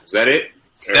 Is that it?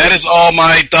 That is all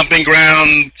my Dumping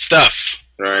Ground stuff.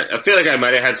 Right. I feel like I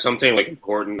might have had something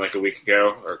important a week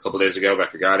ago or a couple days ago, but I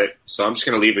forgot it. So I'm just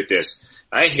going to leave with this.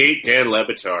 I hate Dan Le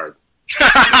Batard.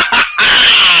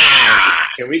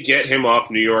 Can we get him off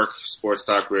New York Sports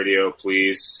Talk Radio,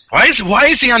 please? Why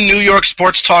is he on New York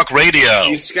Sports Talk Radio?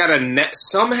 He's got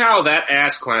somehow that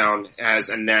ass clown has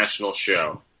a national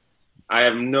show. I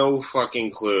have no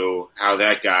fucking clue how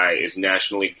that guy is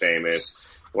nationally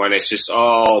famous when it's just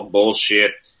all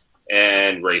bullshit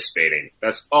and race baiting.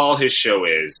 That's all his show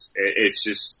is. It's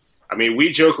just, I mean,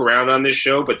 we joke around on this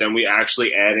show, but then we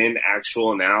actually add in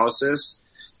actual analysis.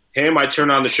 Him, I turn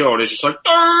on the show and it's just like,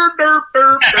 derp, derp,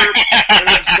 derp, derp. And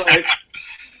it's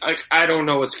like, I don't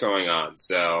know what's going on.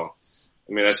 So,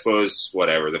 I mean, I suppose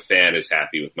whatever. The fan is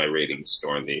happy with my ratings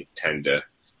during the 10 to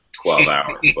 12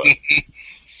 hour. But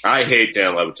I hate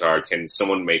Dan Le Batard. Can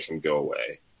someone make him go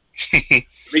away?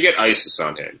 We get ISIS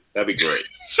on him. That'd be great.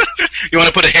 You want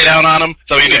to put a hit out on him?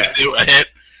 So you need to do a hit.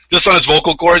 Just on his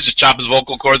vocal cords, just chop his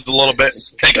vocal cords a little bit.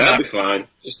 That'd be fine.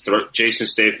 Just throw Jason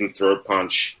Statham throat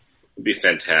punch. It'd be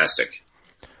fantastic.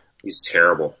 He's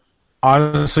terrible.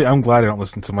 Honestly, I'm glad I don't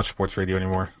listen to much sports radio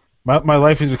anymore. My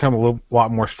life has become a lot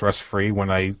more stress free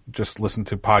when I just listen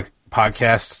to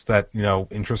podcasts that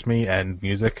interest me and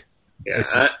music.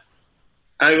 Yeah,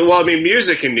 I mean,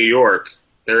 music in New York,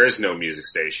 there is no music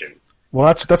station.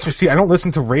 Well, that's what. See, I don't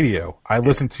listen to radio. I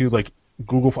listen to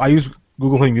Google. I use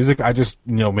Google Play Music. I just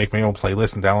make my own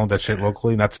playlist and download that shit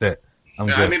locally, and that's it. I'm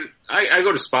good. I mean, I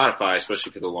go to Spotify,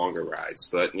 especially for the longer rides,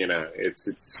 but it's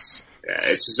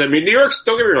just, I mean, New York's,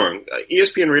 don't get me wrong,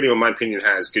 ESPN Radio, in my opinion,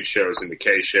 has good shows in the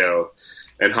K Show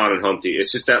and Han and Humpty.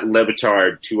 It's just that Le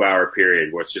Batard 2-hour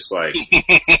period where it's just like,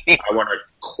 I want to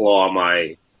claw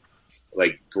my,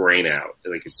 brain out.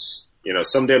 It's,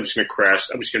 someday I'm just going to crash.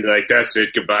 I'm just going to be like, that's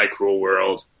it. Goodbye, cruel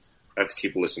world. I have to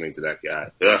keep listening to that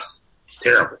guy. Ugh.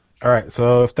 Terrible. All right.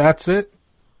 So if that's it,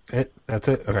 that's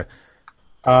it.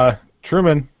 Okay.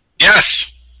 Truman.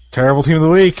 Yes. Terrible team of the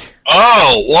week.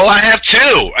 Oh, well, I have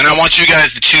two, and I want you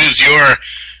guys to choose your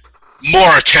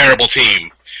more terrible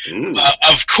team.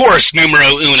 Of course,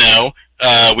 numero uno,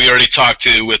 we already talked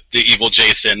to with the evil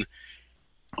Jason,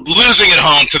 losing at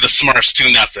home to the Smurfs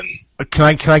 2-0.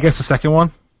 Can I guess the second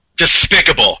one?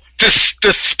 Despicable.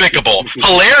 Despicable.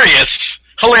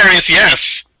 Hilarious,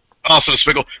 yes. Also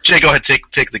despicable. Jay, go ahead,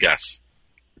 take the guess.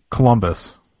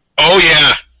 Columbus. Oh,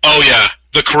 yeah.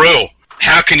 The Crew.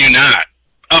 How can you not?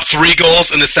 Up 3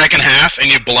 goals in the second half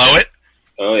and you blow it?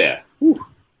 Oh, yeah. Whew.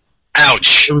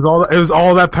 Ouch. It was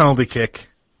all that penalty kick.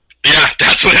 Yeah,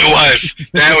 that's what it was.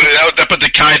 that put the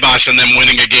kibosh on them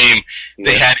winning a game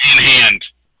they had in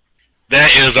hand.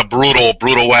 That is a brutal,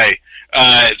 brutal way.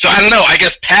 So I don't know. I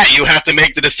guess, Pat, you have to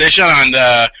make the decision on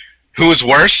Who was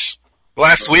worse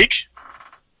last week?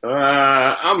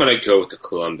 I'm going to go with the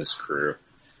Columbus Crew.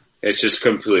 It's just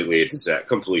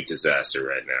complete disaster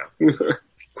right now.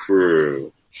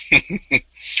 Crew.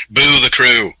 Boo the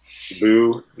Crew.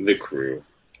 Boo the Crew.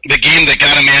 The game that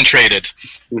got a man traded.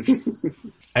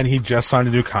 And he just signed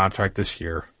a new contract this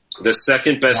year. The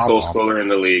second best goal scorer in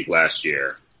the league last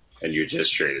year, and you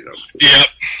just traded him. Yep.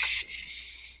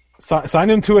 Signed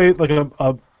him to a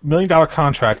 $1 million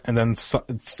contract, and then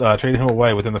traded him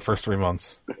away within the first 3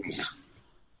 months.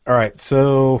 All right,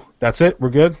 so that's it. We're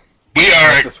good.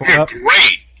 We're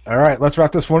great. All right, let's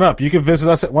wrap this one up. You can visit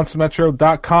us at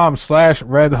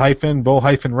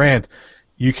oncemetro.com/red-bull-rant.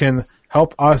 You can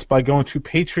help us by going to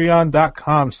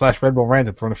patreon.com/redbullrant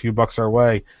and throwing a few bucks our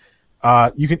way.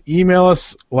 You can email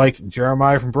us like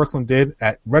Jeremiah from Brooklyn did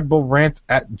at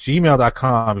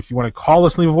redbullrant@gmail.com. If you want to call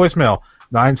us, leave a voicemail,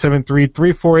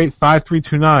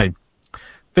 973-348-5329.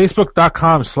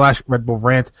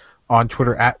 Facebook.com/redbullrant. On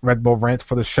Twitter at redbullrant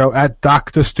for the show, at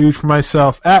Dr. Stooge for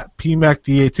myself, at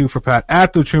PMACDA2 for Pat,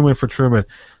 at The Truman for Truman.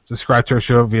 Subscribe to our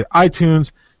show via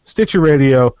iTunes, Stitcher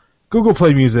Radio, Google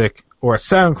Play Music, or at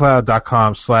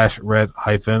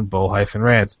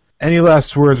soundcloud.com/red-bull-rant. Any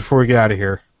last words before we get out of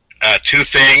here? 2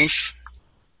 things.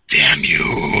 Damn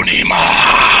you,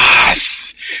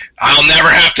 Nemas! I'll never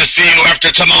have to see you after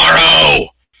tomorrow!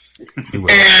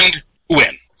 And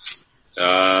win.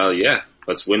 Yeah.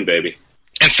 Let's win, baby.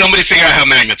 And somebody figure out how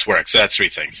magnets work. So that's 3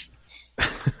 things.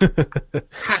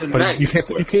 But you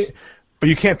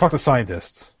can't talk to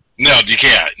scientists. No, you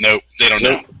can't. No, they don't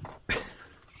know.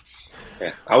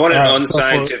 Yeah. I want an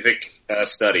unscientific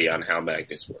study on how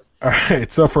magnets work. All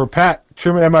right. So for Pat,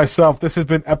 Truman, and myself, this has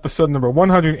been episode number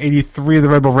 183 of the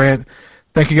Red Bull Rant.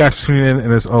 Thank you guys for tuning in,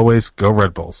 and as always, go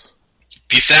Red Bulls.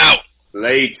 Peace out.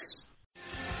 Lates.